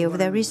efficiency of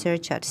the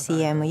research at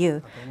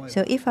CMU.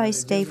 So if I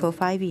stay for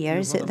 5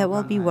 years, that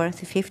will be worth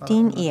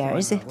 15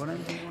 years.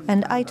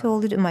 And I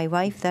told my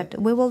wife that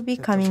we will be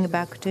coming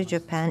back to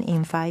Japan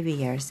in 5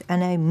 years,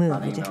 and I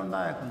moved.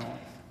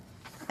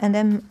 And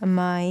then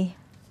my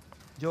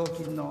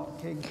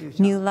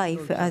new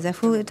life as a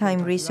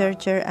full-time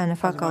researcher and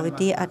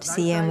faculty at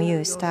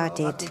CMU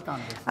started.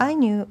 I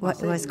knew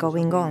what was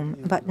going on,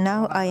 but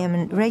now I am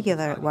a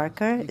regular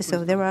worker,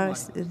 so there are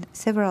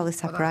several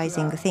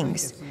surprising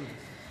things.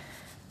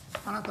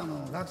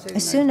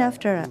 Soon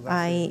after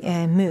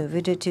I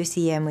moved to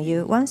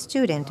CMU, one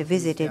student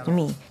visited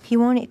me. He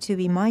wanted to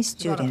be my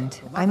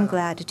student. I'm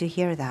glad to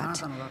hear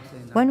that.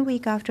 1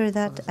 week after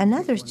that,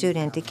 another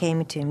student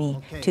came to me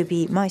to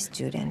be my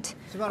student.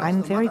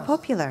 I'm very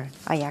popular.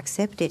 I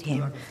accepted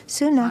him.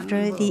 Soon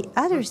after, the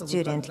other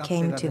student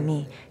came to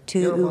me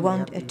to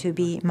want to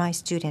be my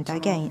student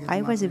again.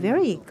 I was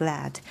very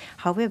glad.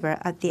 However,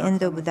 at the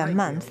end of the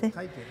month,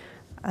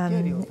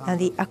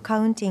 the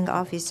accounting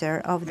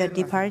officer of the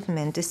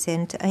department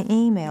sent an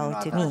email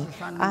to me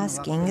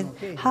asking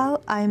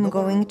how I'm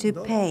going to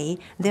pay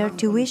their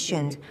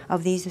tuition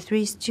of these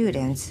 3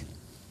 students.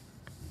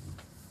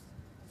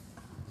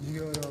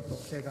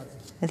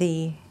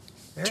 The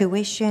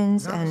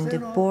tuitions and the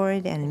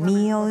board and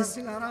meals.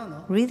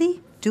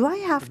 Really? Do I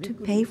have to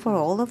pay for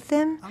all of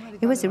them?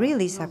 It was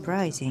really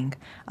surprising.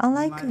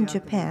 Unlike in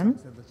Japan,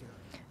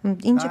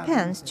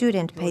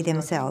 students pay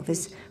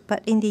themselves,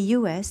 but in the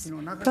US,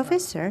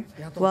 professor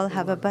will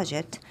have a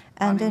budget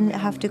and then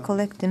have to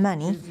collect the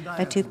money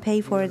to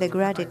pay for the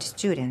graduate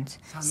students.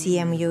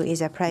 CMU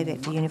is a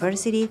private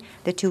university.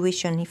 The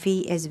tuition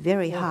fee is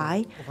very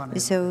high,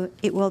 so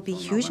it will be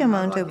a huge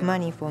amount of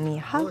money for me.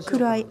 How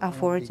could I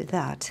afford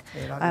that?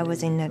 I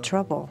was in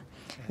trouble.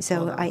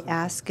 So I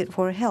asked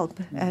for help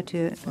to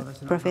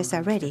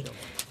Professor Reddy.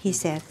 He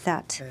said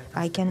that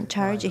I can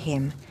charge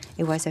him.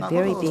 It was a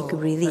very big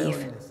relief.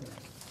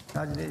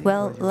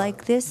 Well,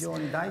 like this,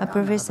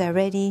 Professor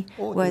Reddy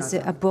was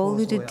a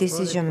bold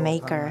decision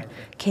maker,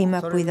 came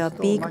up with a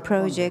big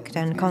project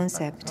and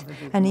concept,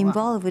 and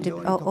involved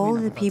all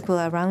the people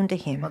around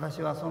him.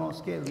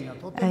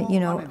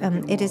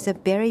 It is a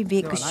very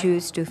big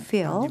shoes to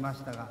fill,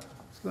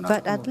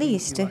 but at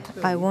least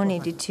I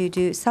wanted to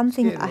do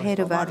something ahead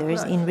of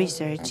others in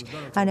research,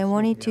 and I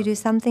wanted to do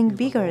something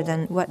bigger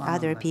than what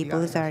other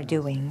people are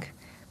doing.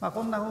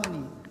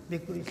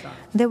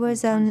 There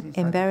was an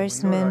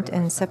embarrassment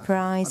and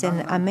surprise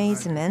and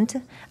amazement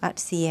at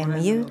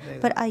CMU,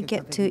 but I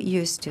get too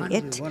used to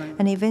it,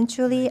 and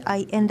eventually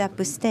I end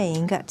up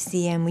staying at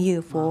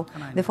CMU for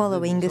the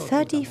following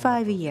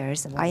 35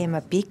 years. I am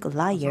a big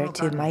liar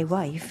to my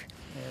wife.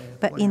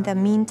 But in the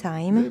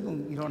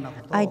meantime,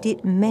 I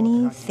did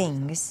many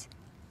things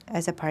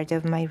as a part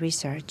of my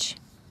research.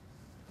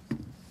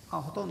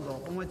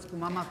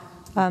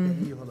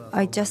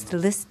 I just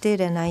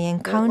listed and I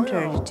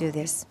encountered to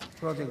this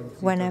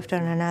one after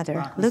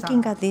another.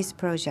 Looking at this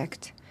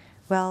project,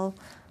 well,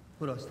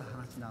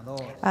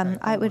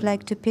 I would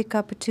like to pick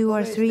up 2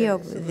 or 3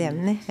 of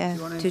them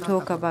to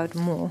talk about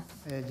more.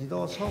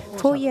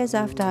 4 years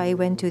after I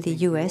went to the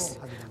US,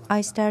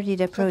 I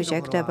started a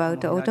project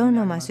about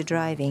autonomous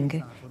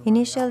driving.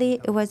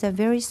 Initially, it was a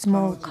very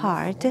small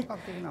cart,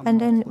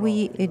 and then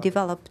we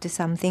developed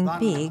something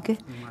big.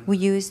 We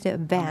used a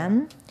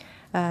van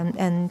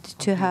and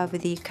to have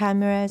the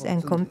cameras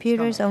and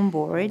computers on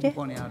board.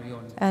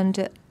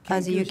 And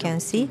as you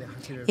can see,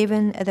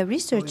 even the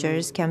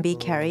researchers can be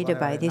carried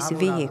by this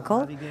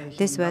vehicle.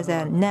 This was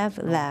a nav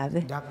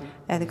lab,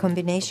 the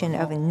combination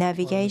of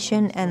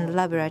navigation and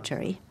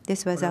laboratory.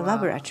 This was a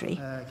laboratory.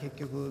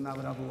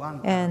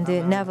 And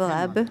the nav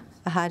lab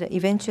had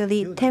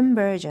eventually 10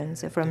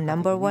 versions from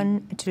number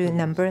 1 to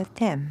number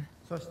 10.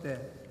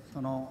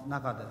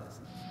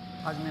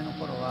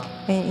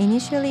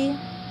 Initially,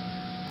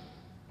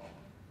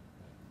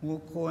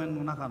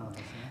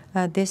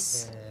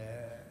 this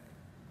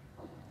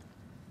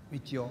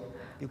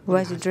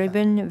was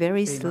driven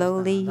very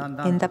slowly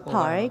in the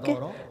park,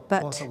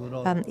 but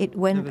it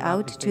went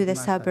out to the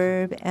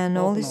suburb and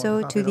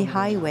also to the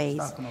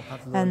highways.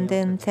 And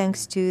then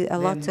thanks to a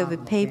lot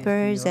of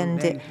papers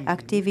and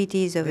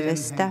activities of the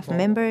staff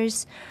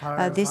members,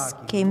 this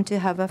came to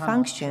have a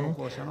function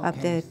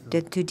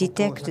to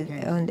detect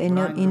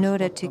in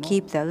order to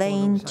keep the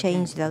lane,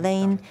 change the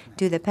lane,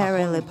 do the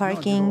parallel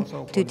parking,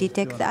 to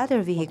detect the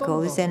other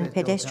vehicles and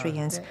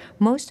pedestrians.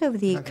 Most of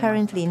the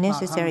currently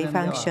necessary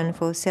function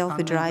for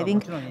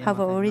self-driving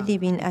have already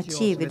been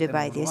achieved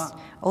by this,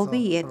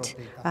 albeit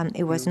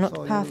it was not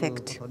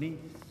perfect.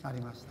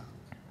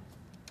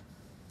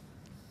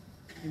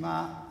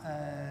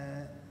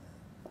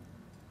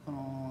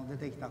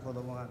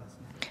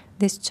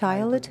 This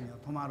child,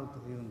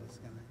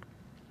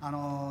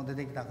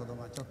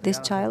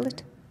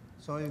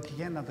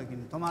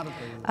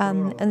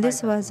 and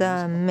this was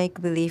a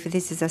make-believe.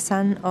 This is a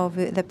son of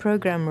the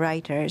program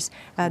writers.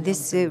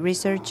 This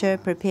researcher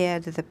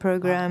prepared the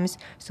programs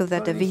so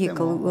that the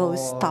vehicle will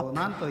stop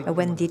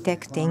when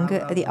detecting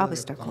the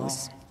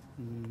obstacles.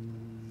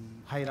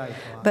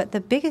 But the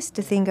biggest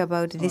thing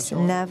about this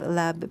nav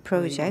lab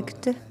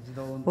project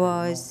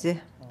was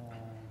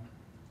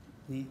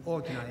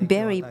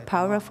very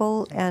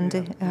powerful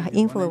and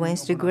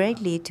influenced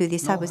greatly to the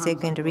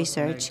subsequent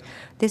research.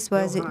 This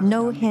was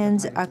No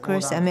Hands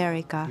Across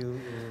America.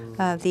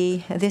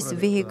 This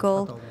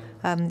vehicle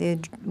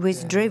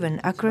was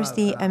driven across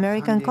the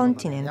American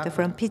continent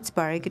from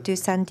Pittsburgh to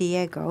San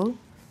Diego.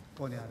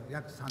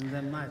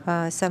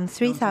 Some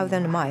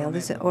 3,000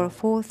 miles or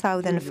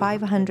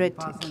 4,500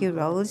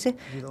 kilos.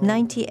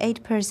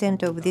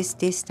 98% of this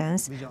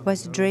distance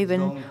was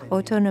driven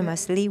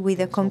autonomously with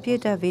a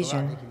computer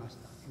vision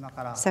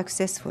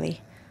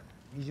successfully.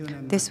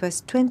 This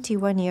was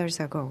 21 years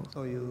ago.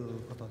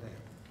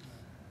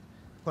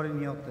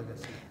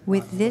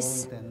 With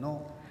this,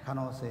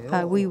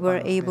 we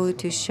were able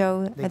to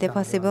show the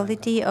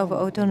possibility of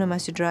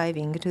autonomous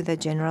driving to the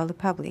general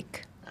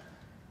public.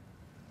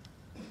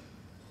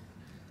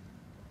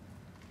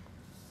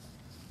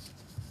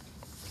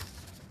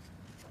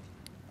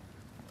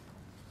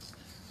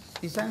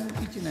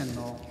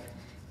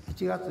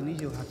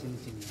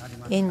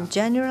 In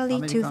January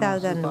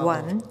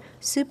 2001,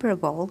 Super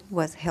Bowl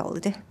was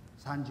held.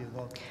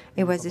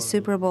 It was the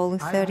Super Bowl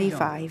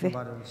 35,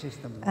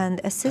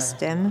 and a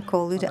system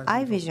called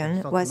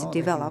iVision was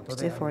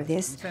developed for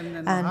this,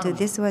 and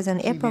this was an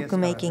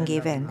epoch-making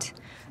event.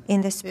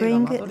 In the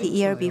spring, the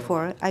year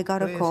before, I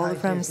got a call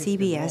from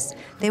CBS.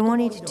 They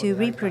wanted to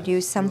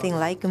reproduce something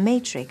like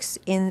Matrix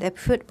in the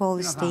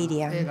football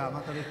stadium.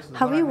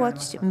 Have you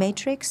watched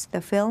Matrix,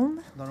 the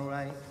film?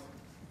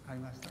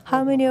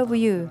 How many of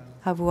you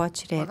have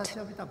watched it?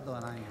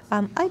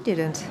 I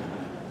didn't,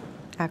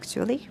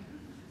 actually.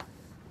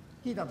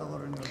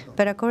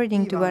 But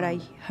according to what I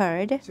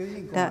heard,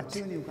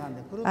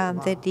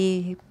 that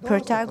the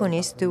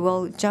protagonist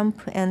will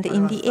jump and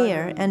in the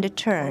air and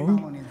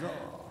turn.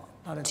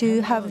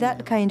 To have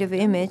that kind of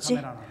image,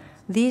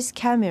 these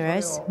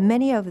cameras,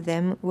 many of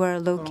them were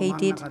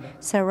located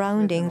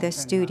surrounding the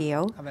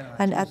studio,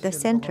 and at the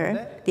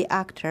center, the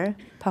actor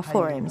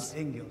performs.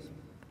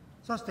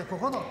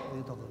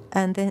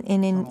 And then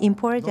in an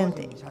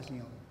important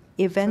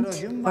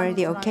event or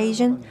the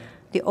occasion,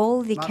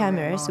 all the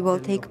cameras will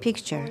take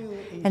picture,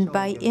 and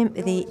by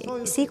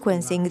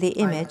sequencing the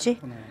image,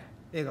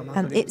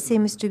 And it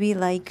seems to be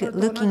like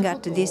looking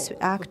at this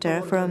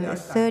actor from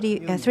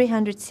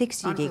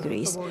 360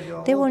 degrees.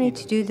 They wanted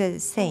to do the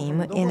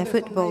same in a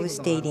football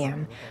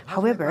stadium.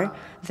 However,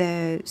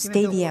 the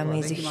stadium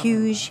is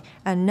huge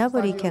and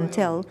nobody can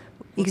tell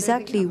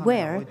exactly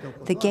where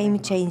the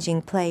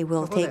game-changing play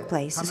will take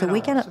place. So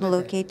we cannot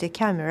locate the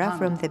camera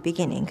from the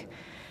beginning.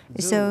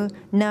 So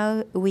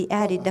now we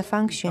added the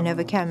function of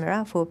a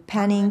camera for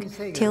panning,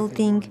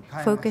 tilting,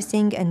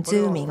 focusing, and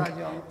zooming.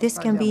 This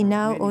can be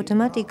now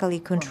automatically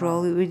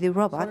controlled with the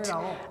robot,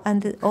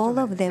 and all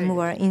of them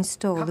were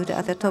installed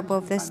at the top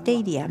of the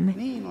stadium.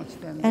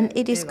 And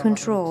it is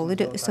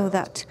controlled so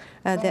that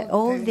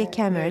all the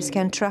cameras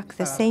can track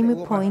the same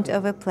point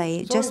of a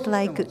play, just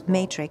like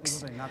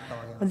Matrix.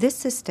 This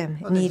system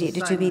needed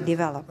to be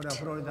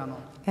developed.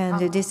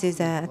 And this is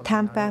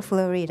Tampa,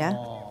 Florida.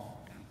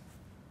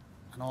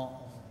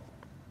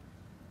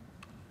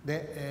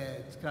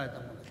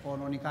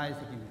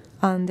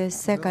 On the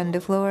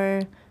second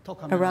floor,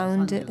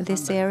 around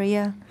this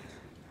area,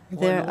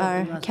 there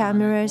are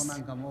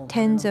cameras,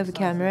 tens of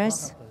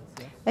cameras.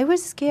 It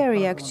was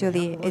scary,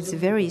 actually. It's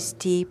very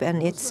steep,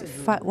 and it's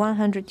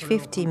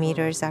 150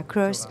 meters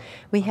across.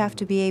 We have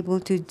to be able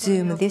to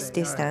zoom this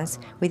distance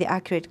with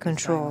accurate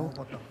control.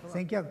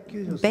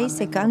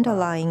 Basic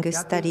underlying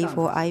study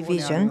for eye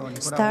vision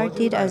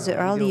started as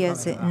early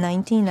as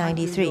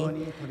 1993.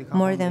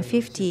 More than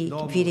 50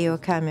 video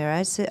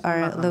cameras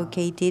are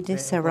located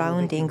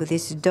surrounding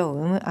this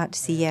dome at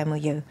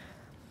CMU.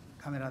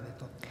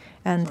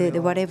 And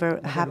whatever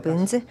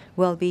happens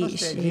will be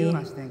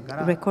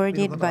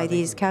recorded by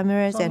these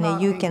cameras,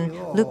 and you can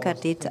look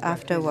at it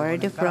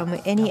afterward from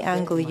any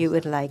angle you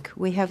would like.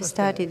 We have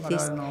started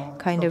this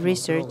kind of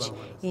research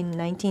in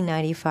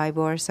 1995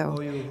 or so.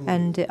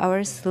 And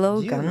our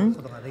slogan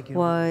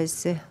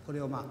was,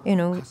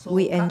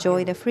 we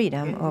enjoy the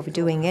freedom of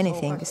doing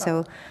anything.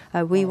 So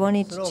we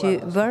wanted to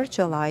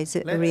virtualize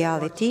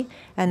reality,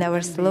 and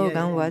our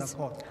slogan was,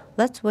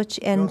 let's watch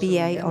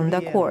NBA on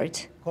the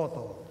court.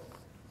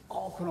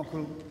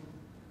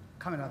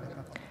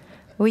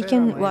 We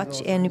can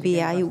watch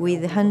NBA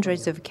with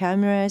hundreds of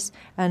cameras,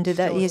 and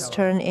that is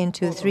turned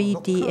into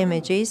 3D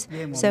images,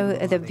 so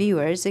the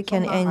viewers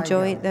can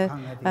enjoy the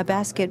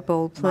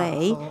basketball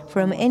play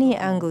from any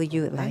angle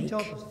you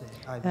like.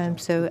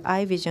 So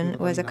eye vision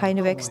was a kind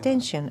of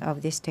extension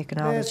of this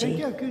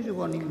technology.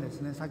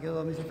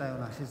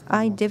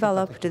 I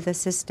developed the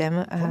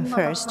system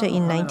first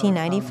in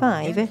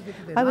 1995.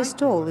 I was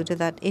told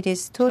that it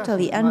is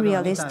totally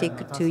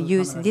unrealistic to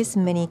use this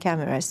many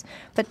cameras,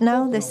 but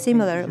now the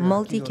similar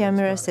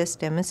multi-camera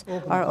systems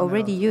are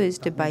already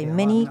used by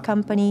many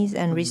companies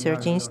and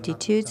research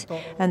institutes,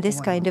 and this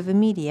kind of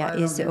media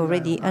is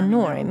already a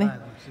norm.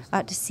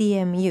 At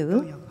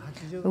CMU,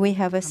 we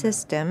have a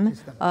system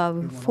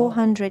of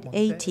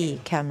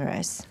 480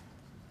 cameras.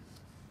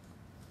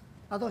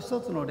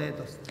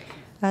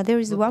 There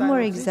is one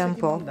more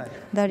example,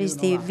 that is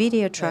the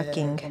video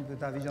tracking.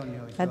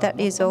 That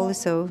is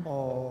also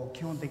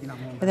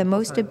the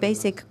most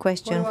basic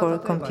question for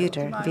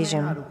computer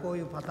vision.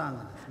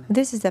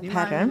 This is the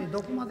pattern,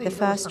 the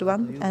first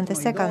one and the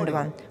second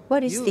one.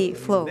 What is the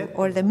flow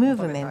or the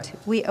movement?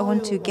 We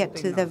want to get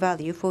to the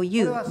value for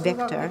u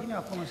vector.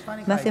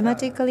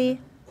 Mathematically,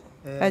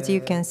 as you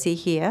can see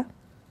here,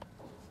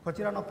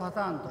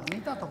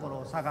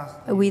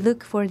 we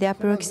look for the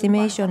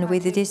approximation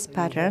with this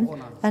pattern,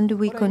 and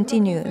we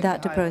continue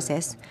that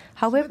process.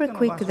 However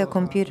quick the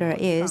computer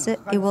is,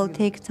 it will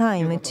take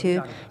time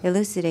to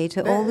elucidate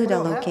all the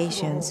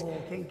locations.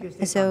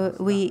 So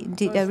we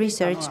did a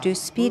research to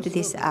speed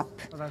this up.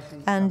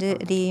 And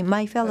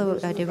my fellow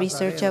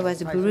researcher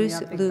was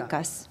Bruce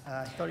Lucas.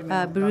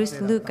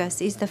 Bruce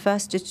Lucas is the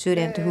first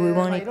student who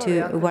wanted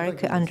to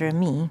work under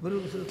me.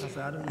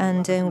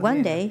 And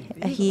one day,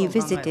 he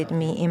visited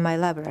me in my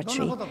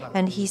laboratory,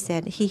 and he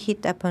said he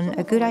hit upon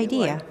a good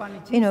idea.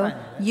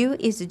 U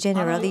is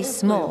generally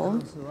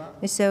small,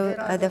 so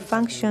the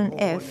function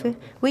f,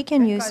 we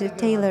can use a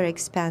Taylor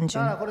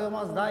expansion.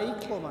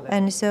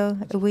 And so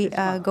we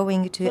are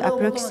going to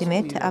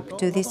approximate up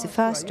to this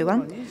first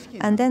one,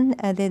 and then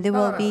there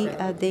will be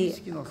the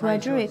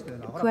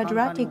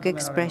quadratic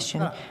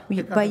expression.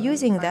 By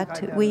using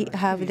that, we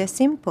have the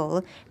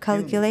simple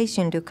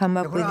calculation to come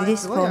up with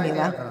this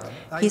formula.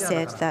 He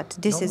said that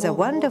this is a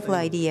wonderful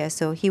idea,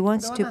 so he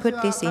wants to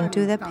put this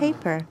into the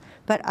paper.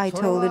 But I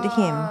told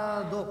him,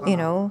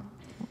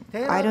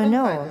 I don't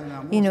know.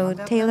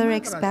 Taylor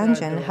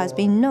expansion has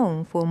been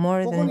known for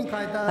more than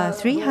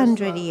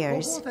 300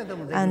 years.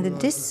 And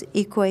this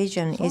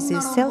equation is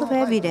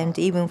self-evident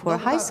even for a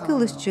high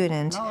school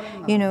student.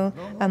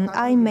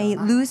 I may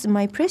lose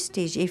my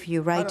prestige if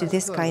you write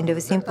this kind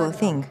of simple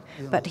thing.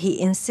 But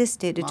he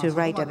insisted to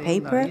write a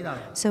paper,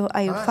 so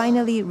I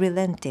finally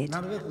relented.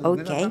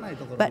 Okay,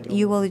 but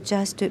you will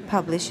just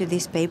publish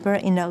this paper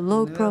in a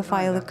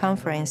low-profile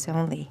conference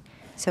only.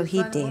 So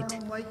he did.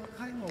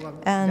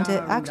 And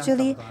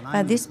actually,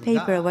 this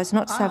paper was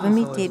not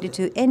submitted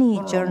to any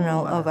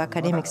journal of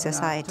academic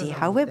society.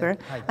 However,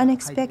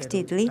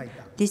 unexpectedly,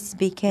 this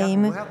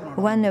became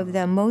one of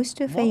the most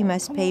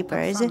famous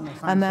papers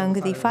among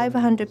the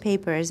 500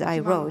 papers I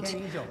wrote.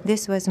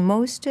 This was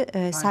most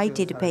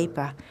cited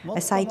paper,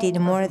 cited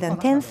more than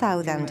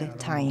 10,000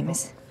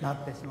 times.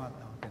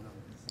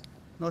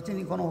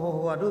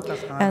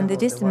 And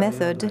this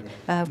method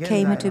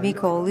came to be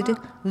called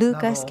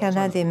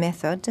Lucas-Kanade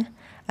method,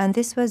 and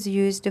this was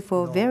used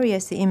for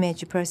various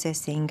image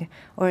processing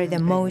or the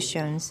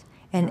motions,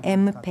 and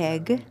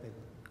MPEG.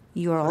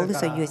 You are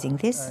also using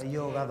this,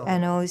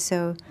 and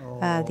also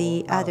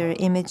the other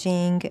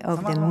imaging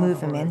of the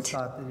movement.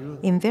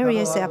 In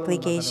various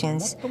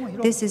applications,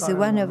 this is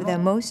one of the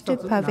most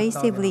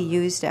pervasively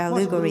used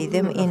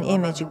algorithm in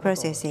image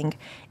processing.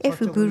 If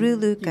Guru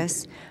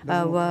Lucas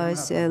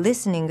was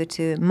listening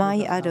to my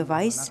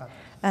advice,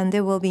 and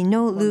there will be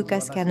no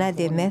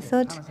Lucas-Kanade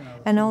method,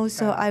 and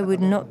also I would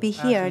not be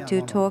here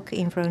to talk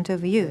in front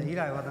of you.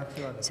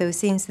 So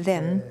since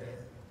then,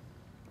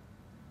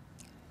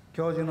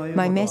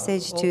 my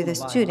message to the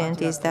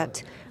student is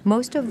that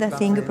most of the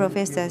things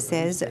professor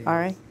says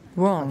are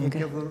wrong.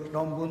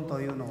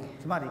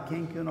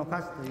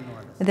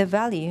 The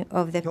value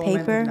of the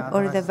paper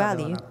or the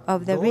value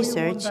of the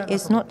research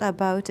is not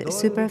about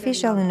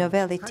superficial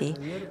novelty.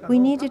 We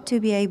need to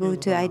be able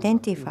to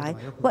identify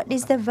what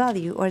is the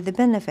value or the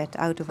benefit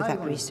out of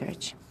that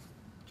research.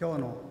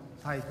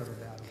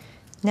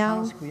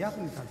 Now,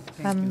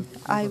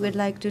 I would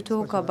like to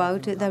talk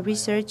about the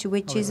research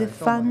which is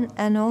fun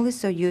and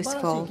also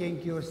useful.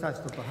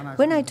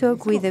 When I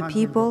talk with the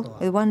people,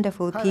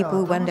 wonderful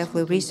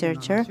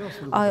researchers,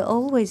 I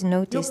always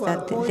notice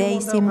that they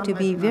seem to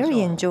be very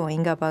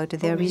enjoying about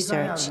their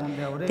research.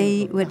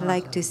 They would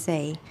like to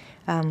say,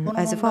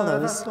 as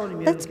follows: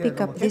 let's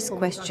pick up this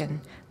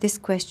question. This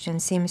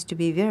question seems to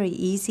be very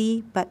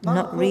easy, but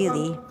not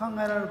really.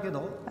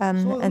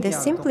 And the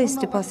simplest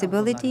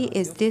possibility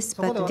is this,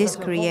 but this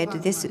creates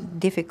this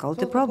difficult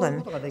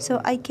problem. So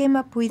I came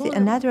up with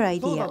another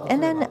idea,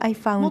 and then I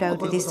found out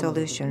this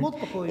solution.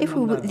 If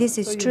this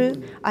is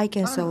true, I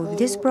can solve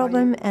this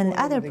problem and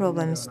other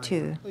problems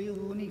too.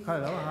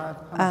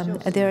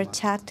 Their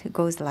chat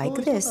goes like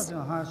this.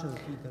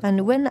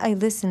 And when I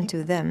listen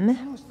to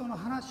them,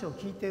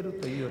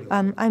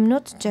 I'm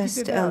not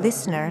just a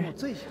listener.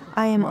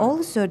 I am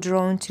also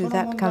drawn to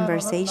that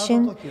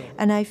conversation,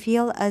 and I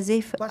feel as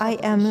if I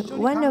am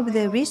one of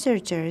the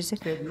researchers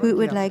who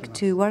would like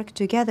to work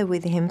together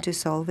with him to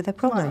solve the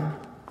problem.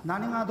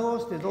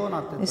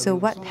 So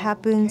what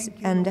happens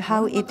and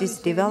how it is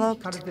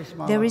developed,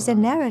 there is a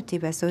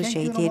narrative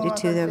associated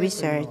to the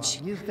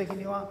research.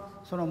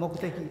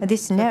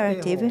 This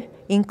narrative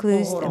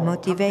includes the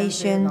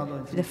motivation,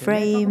 the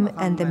frame,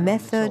 and the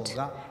method,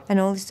 and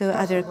also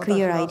other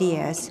clear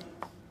ideas.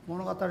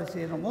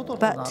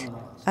 But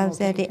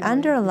the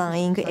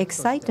underlying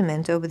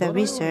excitement of the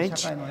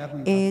research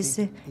is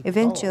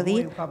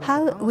eventually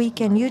how we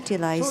can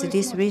utilize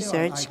this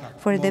research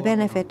for the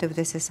benefit of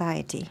the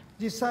society.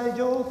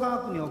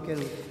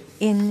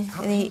 In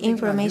the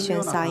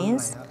information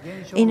science,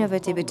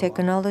 innovative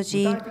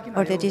technology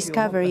or the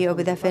discovery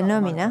of the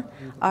phenomena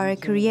are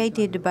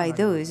created by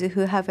those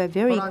who have a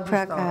very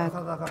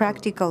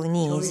practical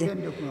needs.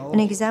 An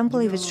example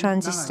is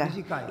transistor.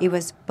 It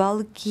was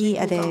bulky,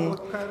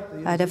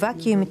 the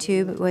vacuum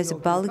tube was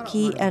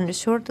bulky and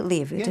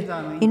short-lived.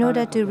 In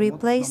order to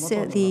replace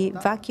the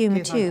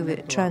vacuum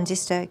tube,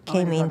 transistor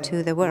came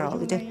into the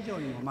world.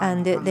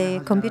 And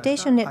the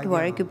computation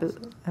network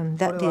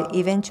that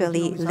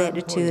eventually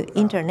led to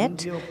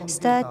Internet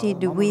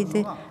started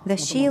with the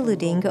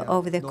shielding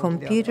of the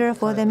computer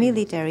for the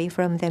military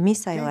from the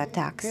missile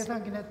attacks.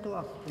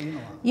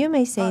 You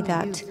may say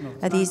that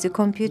this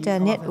computer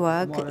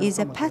network is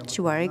a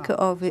patchwork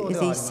of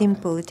the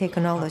simple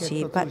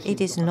technology, but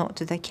it is not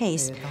the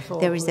case.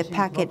 There is a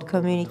packet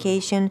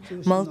communication,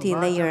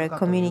 multi-layer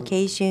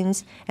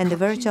communications, and the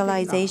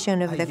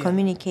virtualization of the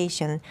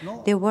communication.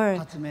 There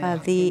were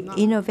the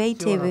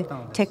innovative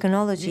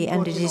technology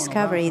and the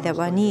discovery that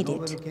were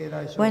needed.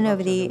 One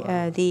of the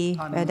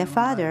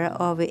father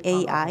of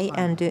AI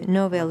and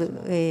Nobel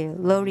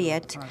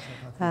laureate,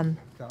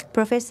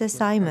 Professor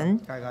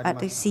Simon at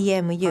the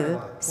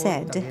CMU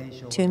said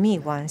to me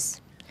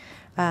once,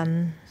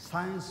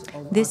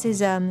 this is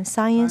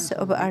science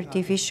of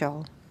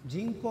artificial.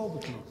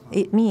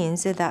 It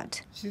means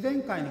that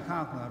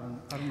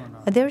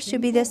there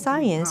should be the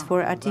science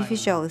for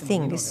artificial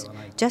things,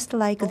 just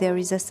like there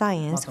is a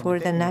science for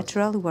the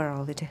natural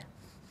world.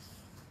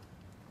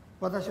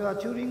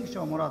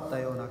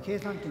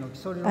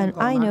 And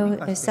I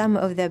know some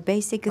of the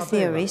basic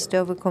theorists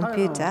of a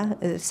computer,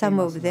 some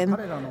of them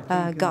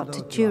got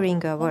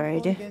Turing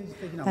Award.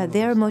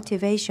 Their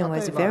motivation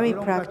was very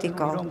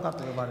practical.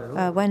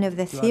 One of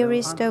the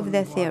theorists of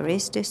the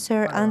theorists,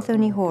 Sir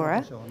Anthony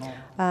Hoare,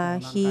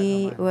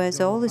 He was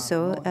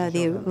also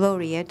the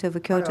laureate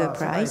of Kyoto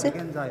Prize.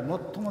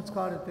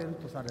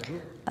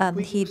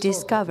 He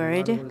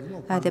discovered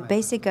the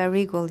basic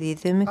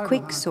algorithm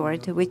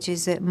quicksort, which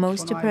is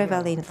most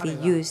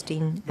prevalently used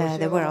in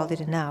the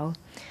world now.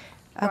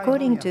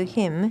 According to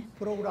him,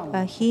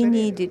 he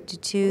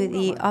needed to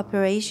the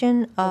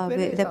operation of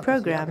the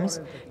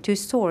programs to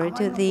sort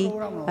the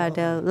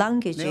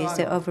languages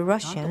of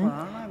Russian,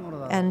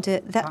 and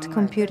that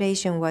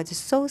computation was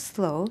so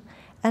slow,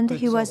 and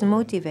he was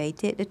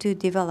motivated to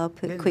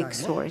develop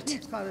quicksort.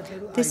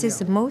 This is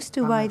the most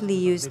widely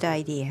used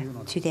idea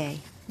today.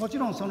 Of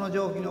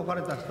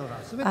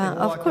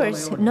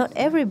course, not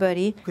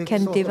everybody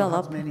can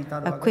develop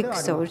a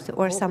quicksort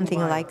or something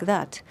like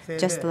that,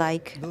 just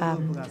like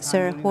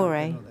Sir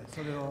Hoare.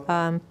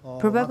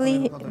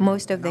 Probably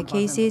most of the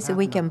cases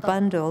we can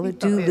bundle,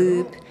 do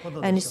loop,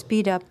 and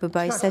speed up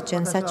by such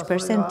and such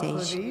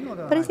percentage.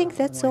 But I think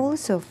that's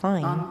also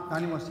fine.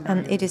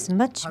 And it is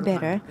much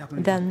better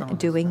than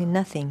doing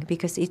nothing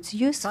because it's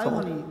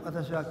useful.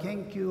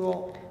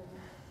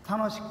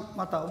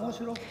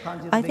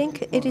 I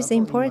think it is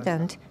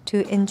important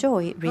to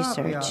enjoy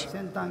research.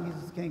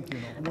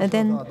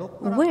 Then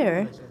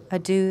where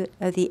do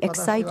the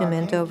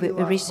excitement of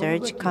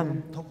research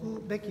come?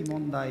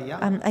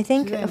 I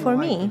think for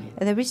me,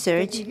 the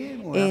research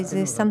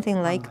is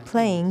something like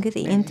playing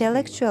the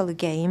intellectual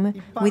game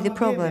with the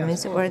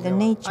problems or the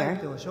nature.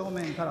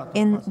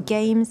 In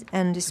games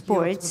and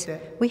sports,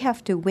 we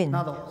have to win.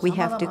 We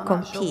have to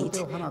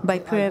compete by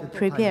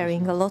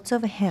preparing lots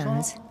of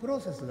hands.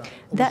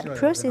 That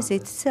process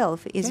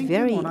itself is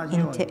very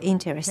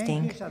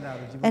interesting.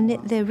 And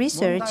the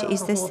research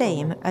is the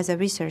same. As a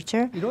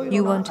researcher,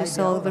 you want to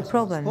solve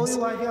problems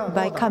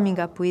by coming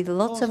up with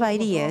lots of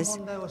ideas.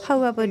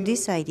 How about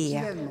this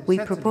idea? We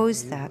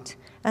propose that.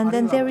 And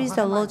then there is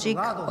a logic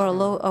or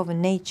law of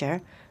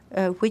nature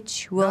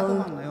which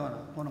will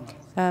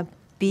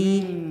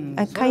be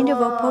a kind of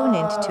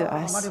opponent to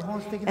us.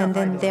 And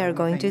then they are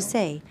going to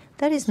say,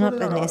 that is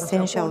not an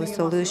essential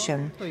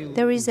solution.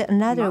 There is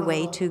another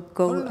way to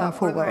go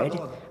forward.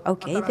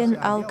 Okay, then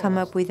I'll come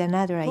up with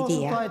another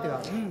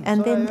idea.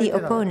 And then the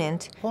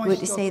opponent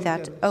would say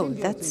that, oh,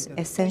 that's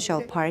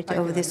essential part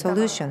of the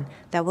solution.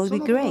 That will be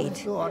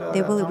great.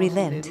 They will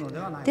relent.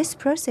 This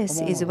process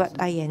is what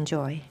I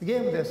enjoy.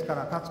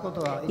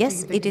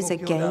 Yes, it is a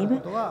game,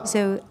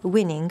 so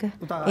winning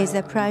is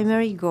the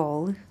primary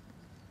goal.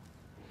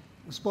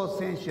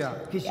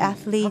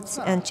 Athletes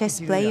and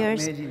chess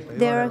players,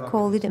 they are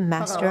called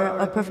master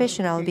or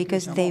professional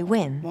because they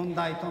win.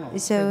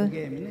 So,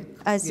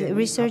 as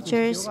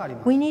researchers,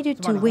 we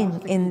needed to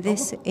win in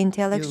this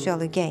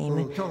intellectual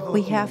game.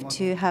 We have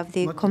to have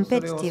the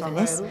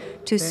competitiveness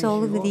to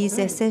solve these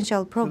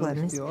essential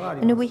problems,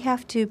 and we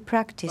have to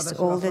practice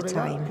all the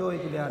time.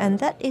 And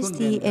that is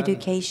the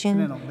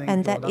education,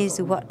 and that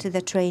is what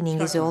the training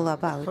is all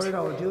about.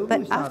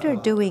 But after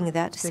doing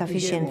that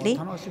sufficiently,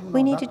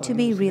 we needed to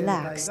be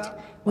relaxed.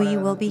 We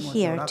will be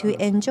here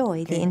to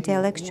enjoy the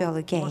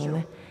intellectual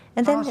game.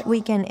 And then we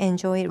can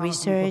enjoy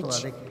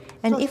research.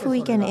 And if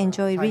we can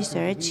enjoy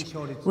research,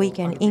 we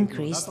can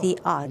increase the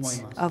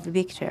odds of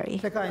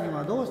victory.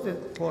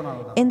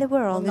 In the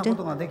world,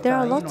 there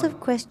are lots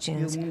of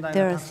questions.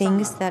 There are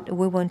things that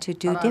we want to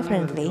do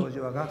differently.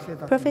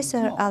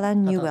 Professor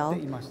Alan Newell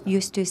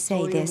used to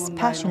say this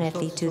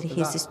passionately to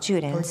his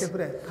students.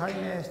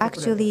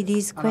 Actually,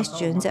 these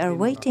questions are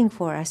waiting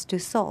for us to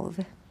solve.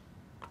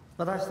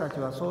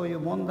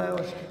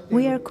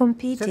 We are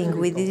competing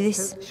with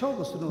this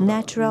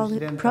natural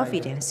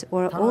providence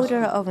or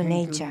order of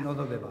nature.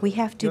 We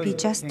have to be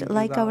just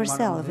like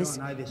ourselves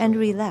and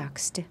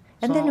relaxed.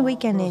 And then we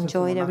can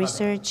enjoy the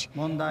research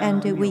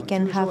and we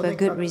can have a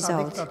good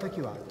result.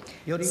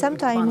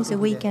 Sometimes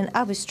we can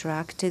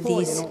abstract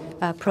these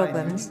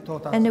problems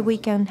and we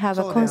can have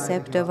a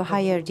concept of a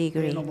higher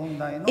degree.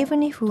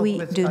 Even if we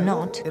do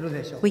not,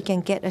 we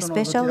can get a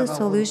special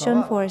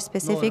solution for a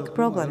specific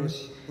problem.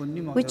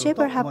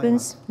 Whichever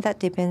happens, that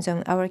depends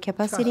on our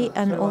capacity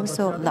and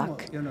also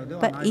luck.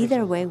 But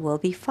either way will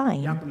be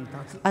fine,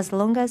 as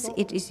long as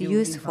it is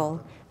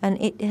useful and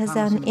it has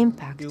an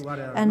impact,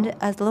 and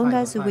as long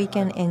as we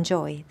can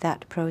enjoy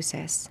that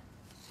process.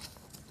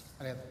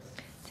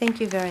 Thank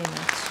you very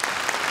much.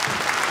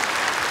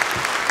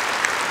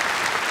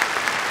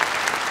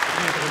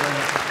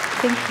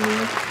 Thank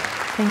you.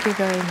 Thank you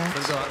very much.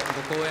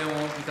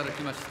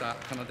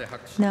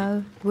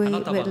 Now we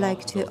would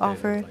like to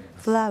offer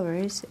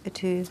flowers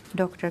to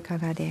Dr.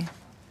 Kanade.